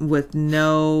island with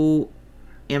no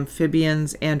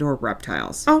amphibians and or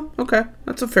reptiles. Oh, okay.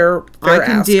 That's a fair I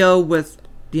can ask. deal with,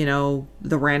 the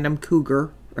random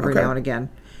cougar every now and again.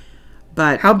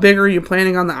 But how big are you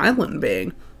planning on the island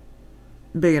being?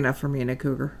 Big enough for me and a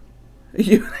cougar.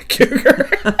 You and a cougar.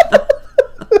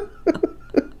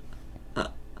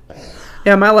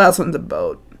 Yeah, my last one's a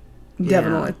boat.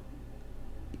 Definitely.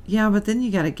 Yeah, but then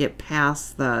you got to get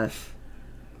past the...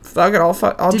 Fuck it, I'll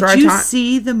try. Did you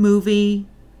see the movie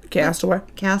Castaway?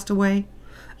 Castaway?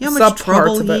 You know how much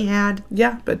trouble he had?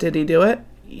 Yeah, but did he do it?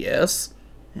 Yes.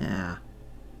 Yeah.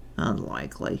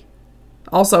 Unlikely.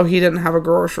 Also, he didn't have a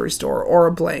grocery store or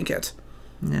a blanket.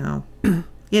 No.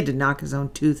 He had to knock his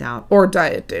own tooth out. Or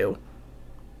Diet Dew.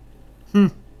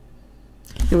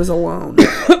 He was alone.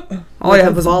 All he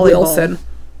had was Wilson.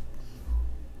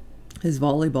 His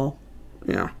volleyball.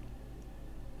 Yeah.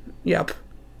 Yep.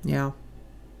 Yeah.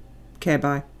 Okay,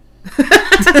 bye.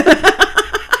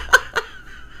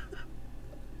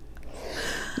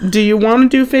 Do you want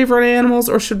to do favorite animals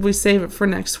or should we save it for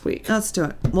next week? Let's do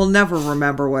it. We'll never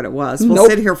remember what it was. We'll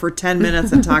sit here for 10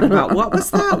 minutes and talk about what was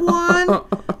that one?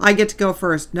 I get to go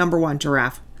first. Number 1,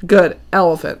 giraffe. Good.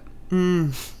 Elephant.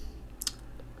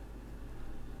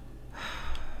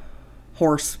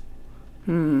 Horse.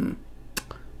 I'm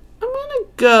going to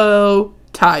go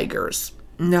tigers.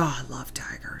 No, I love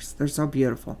tigers. They're so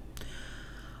beautiful.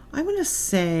 I'm going to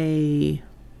say...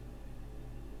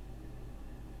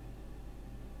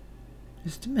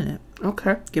 Just a minute.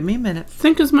 Okay. Give me a minute.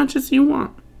 Think as much as you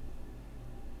want.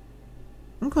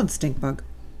 I'm going stink bug.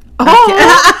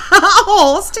 Oh!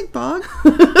 Oh, stink bug.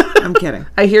 I'm kidding.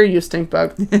 I hear you, stink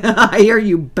bug. I hear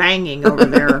you banging over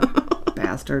there,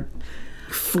 bastard.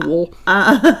 Fool.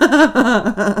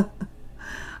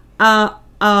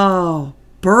 Oh,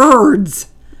 birds.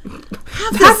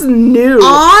 That's new.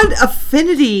 Odd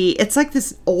affinity. It's like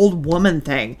this old woman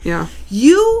thing. Yeah.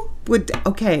 You would,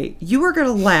 okay, you are going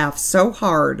to laugh so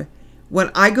hard when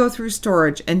I go through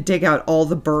storage and dig out all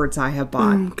the birds I have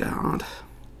bought. Oh, God.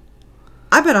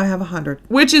 I bet I have 100.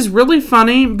 Which is really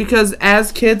funny because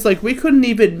as kids, like, we couldn't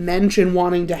even mention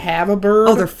wanting to have a bird.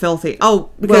 Oh, they're filthy.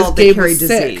 Oh, Because well, they Gabe carry was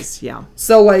disease. sick. Yeah.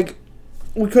 So, like,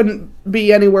 we couldn't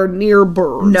be anywhere near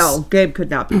birds. No, Gabe could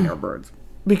not be near birds.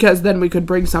 Because then we could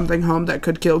bring something home that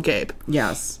could kill Gabe.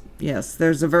 Yes. Yes.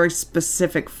 There's a very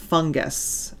specific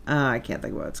fungus. I can't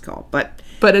think of what it's called. But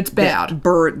it's bad. That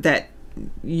bird that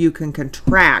you can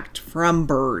contract from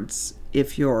birds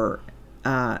if your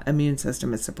immune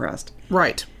system is suppressed.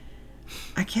 Right.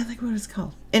 I can't think of what it's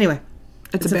called. Anyway.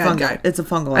 It's a bad guy. It's a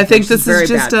fungal. I think this is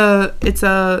just bad.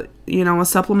 a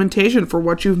supplementation for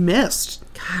what you've missed.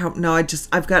 God, no,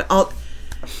 I've got all...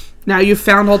 Now you've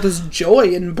found all this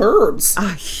joy in birds.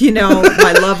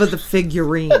 My love of the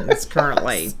figurines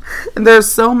currently. And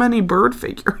there's so many bird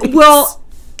figurines. Well,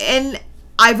 and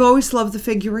I've always loved the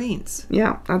figurines.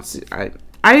 Yeah, I respect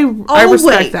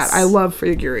that. I love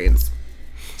figurines.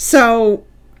 So,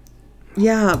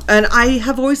 yeah, and I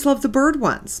have always loved the bird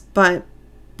ones, but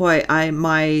boy,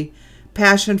 my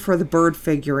passion for the bird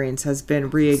figurines has been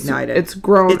reignited. It's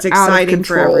grown. It's exciting out of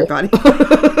for control. everybody.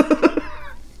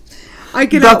 I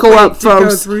can Buckle up, to go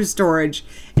folks. through storage.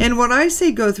 And when I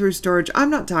say go through storage, I'm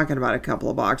not talking about a couple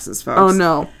of boxes, folks. Oh,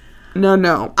 no.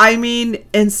 No. I mean,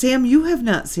 and Sam, you have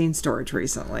not seen storage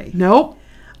recently. Nope.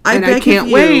 I beg can't of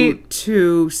you wait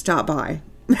to stop by.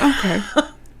 Okay.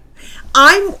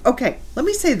 Okay, let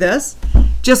me say this.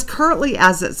 Just currently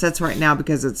as it sits right now,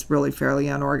 because it's really fairly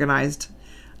unorganized.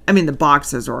 I mean, the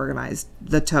boxes are organized,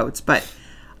 the totes, but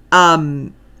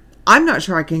I'm not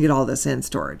sure I can get all this in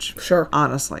storage. Sure.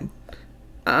 Honestly.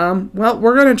 Well,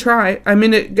 we're going to try. I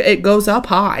mean, it goes up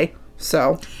high,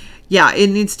 so. Yeah, it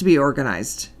needs to be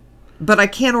organized. But I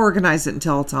can't organize it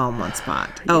until it's all in one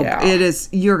spot. Oh, yeah. It is.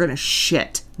 You're going to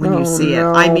shit when you see it.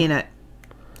 I mean it.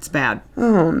 It's bad.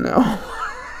 Oh, no.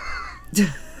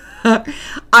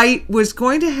 I was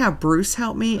going to have Bruce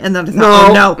help me, and then I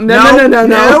thought,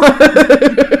 no.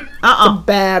 A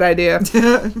bad idea.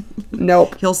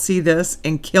 Nope. He'll see this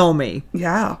and kill me.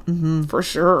 Yeah, for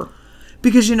sure.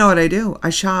 Because you know what I do?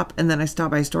 I shop, and then I stop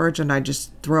by storage, and I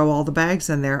just throw all the bags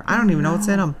in there. I don't even know what's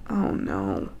in them. Oh,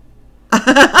 no.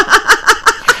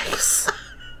 Yikes.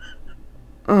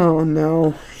 Oh,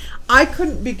 no. I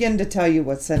couldn't begin to tell you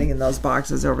what's sitting in those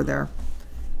boxes over there.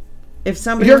 If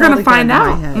somebody You're going to find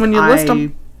out when you list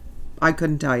them. I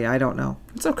couldn't tell you. I don't know.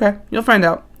 It's okay. You'll find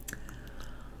out.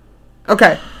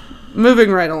 Okay. Moving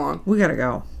right along. We got to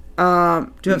go.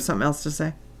 Do you have something else to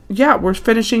say? Yeah, we're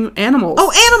finishing animals.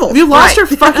 Oh, animals! Have you lost your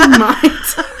fucking mind?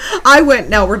 I went,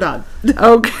 no, we're done.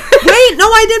 Okay. Wait, no,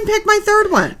 I didn't pick my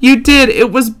third one. You did.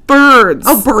 It was birds.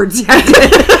 Oh, birds.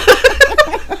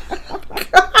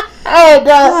 Oh,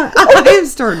 God. I'm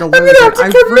starting to lose I'm gonna have to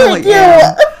it. I really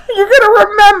am. You're going to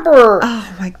remember.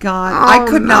 Oh, my God. I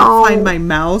could not find my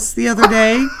mouse the other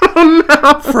day. Oh,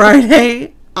 no.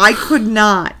 Friday. I could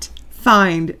not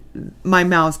find my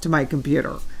mouse to my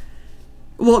computer.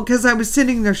 Well, because I was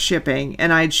sitting there shipping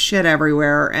and I had shit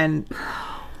everywhere and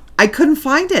I couldn't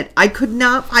find it. I could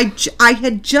not. I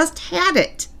had just had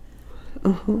it.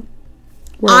 Uh-huh.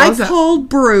 I called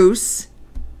Bruce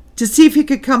to see if he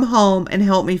could come home and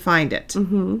help me find it.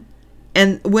 Mm-hmm.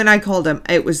 And when I called him,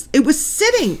 it was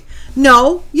sitting.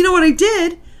 No, you know what I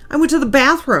did? I went to the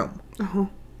bathroom.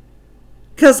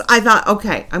 Because I thought,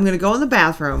 okay, I'm going to go in the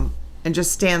bathroom and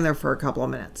just stand there for a couple of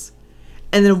minutes.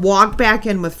 And then walk back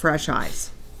in with fresh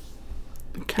eyes.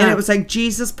 Okay. And it was like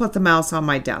Jesus put the mouse on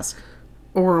my desk.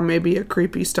 Or maybe a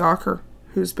creepy stalker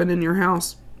who's been in your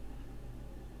house.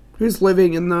 Who's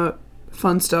living in the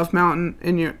fun stuff mountain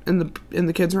in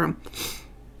the kids' room.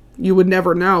 You would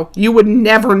never know. You would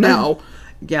never know.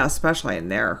 Yeah, especially in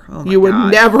there. Oh my God. You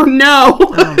would never know.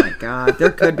 Oh my God.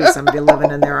 There could be somebody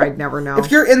living in there. I'd never know.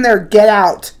 If you're in there, get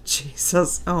out.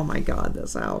 Jesus. Oh my God,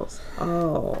 this house.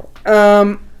 Oh.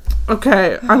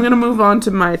 Okay, I'm going to move on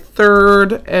to my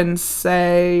third and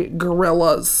say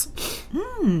gorillas.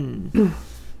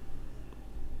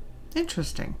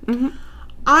 Interesting. Mm-hmm.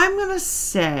 I'm going to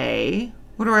say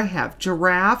What do I have?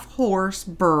 Giraffe, horse,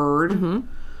 bird.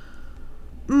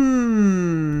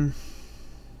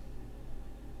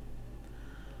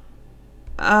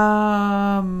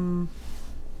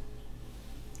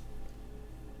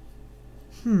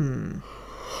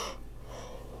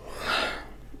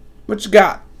 What you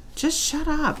got? Just shut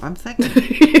up. I'm thinking.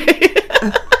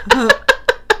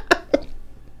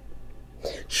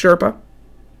 Sherpa.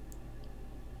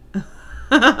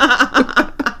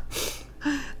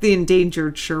 The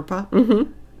endangered Sherpa.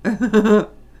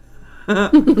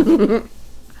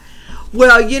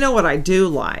 Well, you know what I do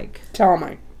like? Tell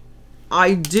me.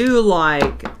 I do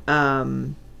like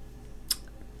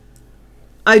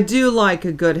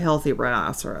a good healthy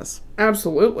rhinoceros.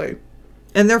 Absolutely.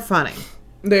 And they're funny.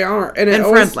 They are. And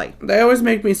friendly. They always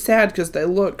make me sad because they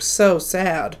look so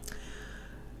sad.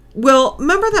 Well,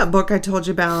 remember that book I told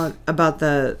you about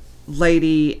the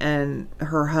lady and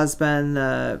her husband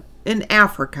in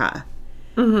Africa?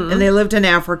 And they lived in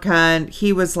Africa, and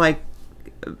he was like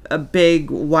a big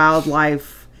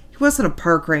wildlife. He wasn't a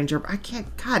park ranger. I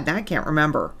can't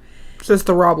remember. It's just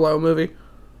the Rob Lowe movie.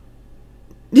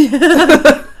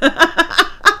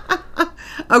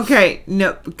 Okay,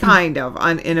 no, kind of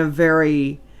in a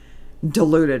very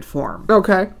diluted form.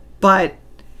 Okay. But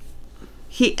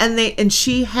she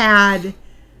had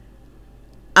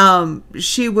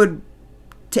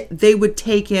they would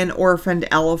take in orphaned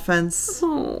elephants.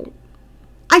 Oh.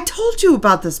 I told you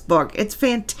about this book. It's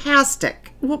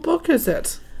fantastic. What book is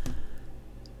it?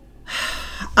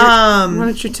 Why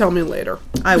don't you tell me later?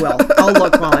 I will. I'll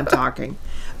look while I'm talking.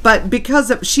 But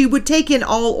because she would take in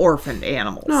all orphaned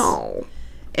animals. No.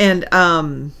 And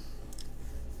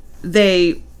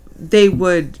they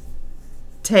would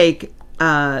take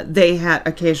they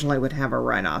occasionally would have a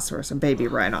rhinoceros, a baby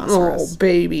rhinoceros. Oh,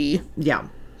 baby. Yeah.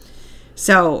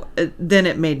 So then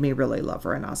it made me really love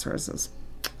rhinoceroses.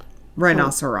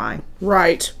 Rhinoceri.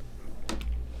 Right.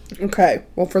 Okay.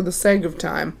 Well, for the sake of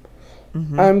time,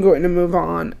 I'm going to move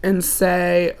on and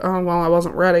say, well, I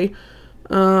wasn't ready.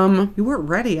 You weren't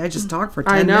ready. I just talked for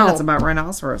 10 minutes about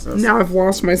rhinoceroses. Now I've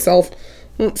lost myself.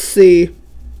 Let's see.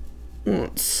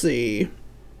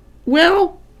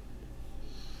 Well,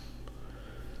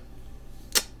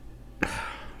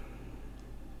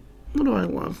 what do I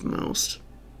love most?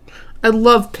 I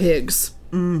love pigs.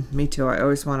 Me too. I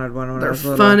always wanted one when I was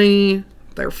They're little. funny.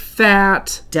 They're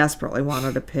fat. Desperately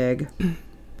wanted a pig.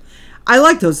 I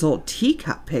like those little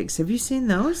teacup pigs. Have you seen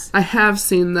those? I have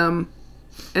seen them,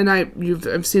 and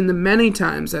I've seen them many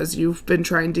times as you've been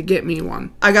trying to get me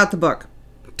one. I got the book.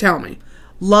 Tell me.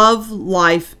 Love,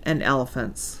 Life, and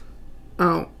Elephants.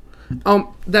 Oh,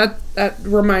 that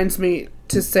reminds me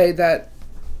to say that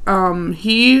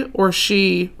he or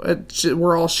she,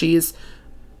 we're all she's,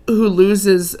 who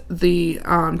loses the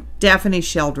Daphne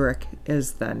Sheldrick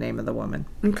is the name of the woman.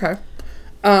 Okay.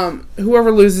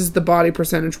 Whoever loses the body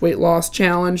percentage weight loss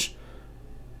challenge,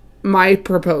 my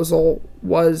proposal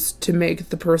was to make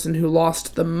the person who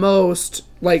lost the most,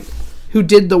 like who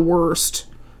did the worst,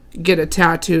 get a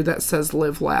tattoo that says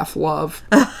 "Live, Laugh, Love."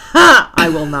 I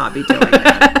will not be doing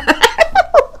that.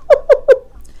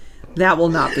 That will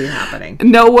not be happening.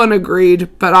 No one agreed,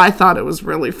 but I thought it was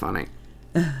really funny.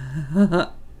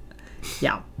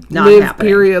 Yeah, not Live, happening.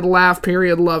 period, laugh,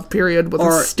 period, love, period, with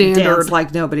Or a standard. dance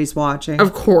like nobody's watching.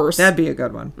 Of course. That'd be a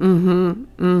good one.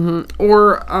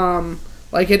 Or,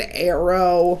 like an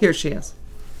arrow. Here she is.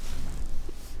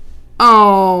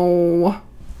 Oh.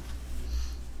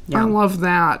 Yeah. I love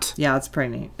that. Yeah, it's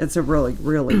pretty neat. It's a really,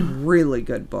 really, really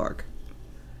good book.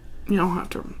 You don't have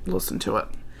to listen to it.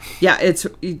 Yeah,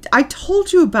 I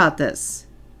told you about this.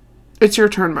 It's your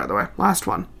turn, by the way. Last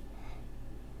one.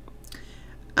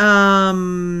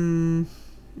 I'm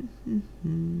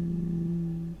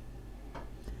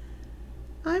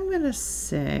gonna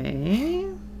say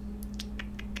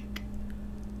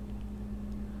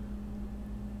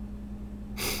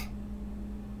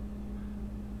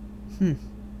I'm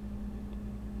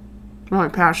really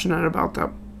passionate about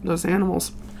those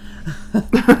animals.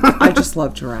 I just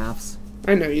love giraffes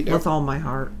I know you do. with all my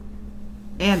heart.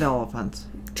 And elephants.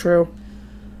 True.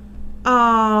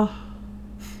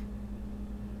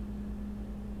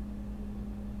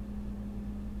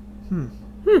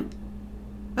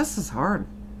 This is hard.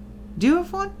 Do you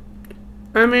have one?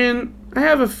 I mean, I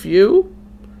have a few.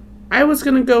 I was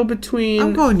going to go between...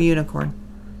 I'm going unicorn.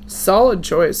 Solid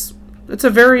choice. It's a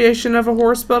variation of a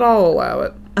horse, but I'll allow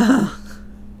it.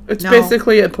 It's No.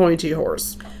 basically a pointy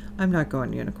horse. I'm not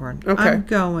going unicorn. Okay. I'm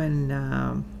going,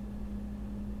 I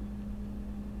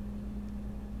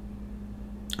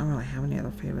don't really have any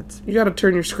other favorites. You got to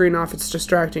turn your screen off. It's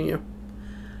distracting you.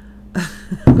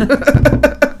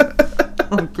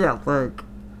 I can't think.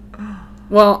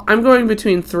 Well, I'm going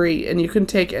between 3, and you can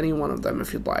take any one of them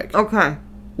if you'd like. Okay.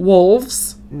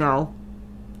 Wolves, No.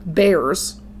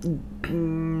 bears,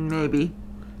 Maybe.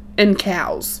 and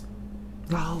cows.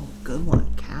 Oh, good one.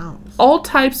 Cows. All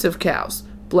types of cows.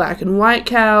 Black and white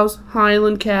cows,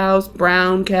 Highland cows,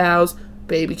 brown cows,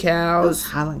 baby Those Cows,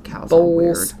 Highland cows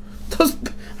bulls. are Those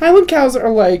Highland cows are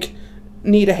like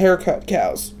need a haircut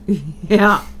cows. weird.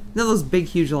 Yeah. They're those big,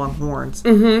 huge, long horns.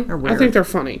 Mm-hmm. They're weird. I think they're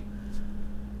funny.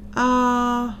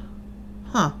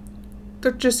 Huh.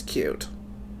 They're just cute.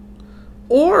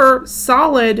 Or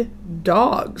solid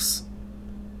dogs.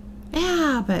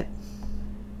 Yeah, but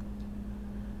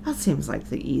that seems like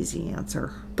the easy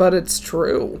answer. But it's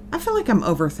true. I feel like I'm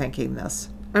overthinking this.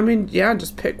 I mean, yeah,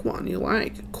 just pick one you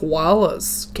like.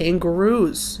 Koalas,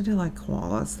 kangaroos. I do like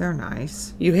koalas. They're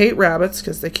nice. You hate rabbits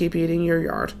because they keep eating your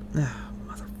yard. Ugh,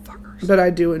 motherfuckers. But I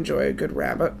do enjoy a good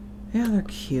rabbit. Yeah, they're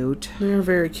cute. They're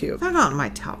very cute. They're not in my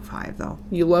top 5, though.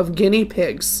 You love guinea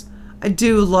pigs. I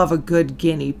do love a good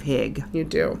guinea pig. You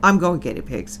do. I'm going guinea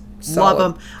pigs. Solid.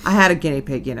 Love them. I had a guinea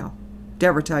pig, Did I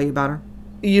ever tell you about her?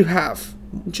 You have.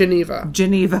 Geneva.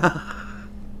 Geneva.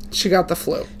 She got the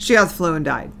flu. She got the flu and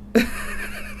died.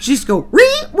 She used to go,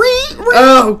 ree, ree, ree.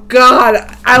 Oh,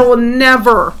 God. I will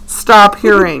never stop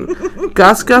hearing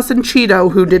Gus, and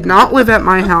Cheeto, who did not live at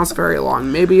my house very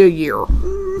long, maybe a year,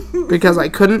 because I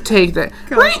couldn't take that.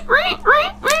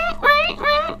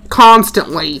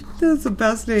 Constantly. That's the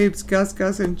best names, Gus,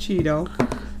 and Cheeto.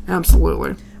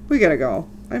 Absolutely. We gotta go.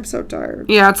 I'm so tired.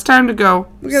 Yeah, it's time to go.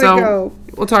 We gotta go.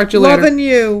 We'll talk to you later. Loving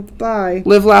you. Bye.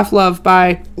 Live, laugh, love.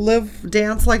 Bye. Live,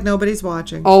 dance like nobody's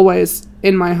watching. Always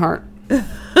in my heart.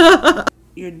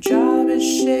 Your job is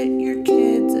shit, your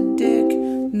kid's a dick,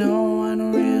 no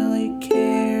one really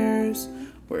cares.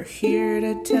 We're here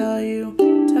to tell you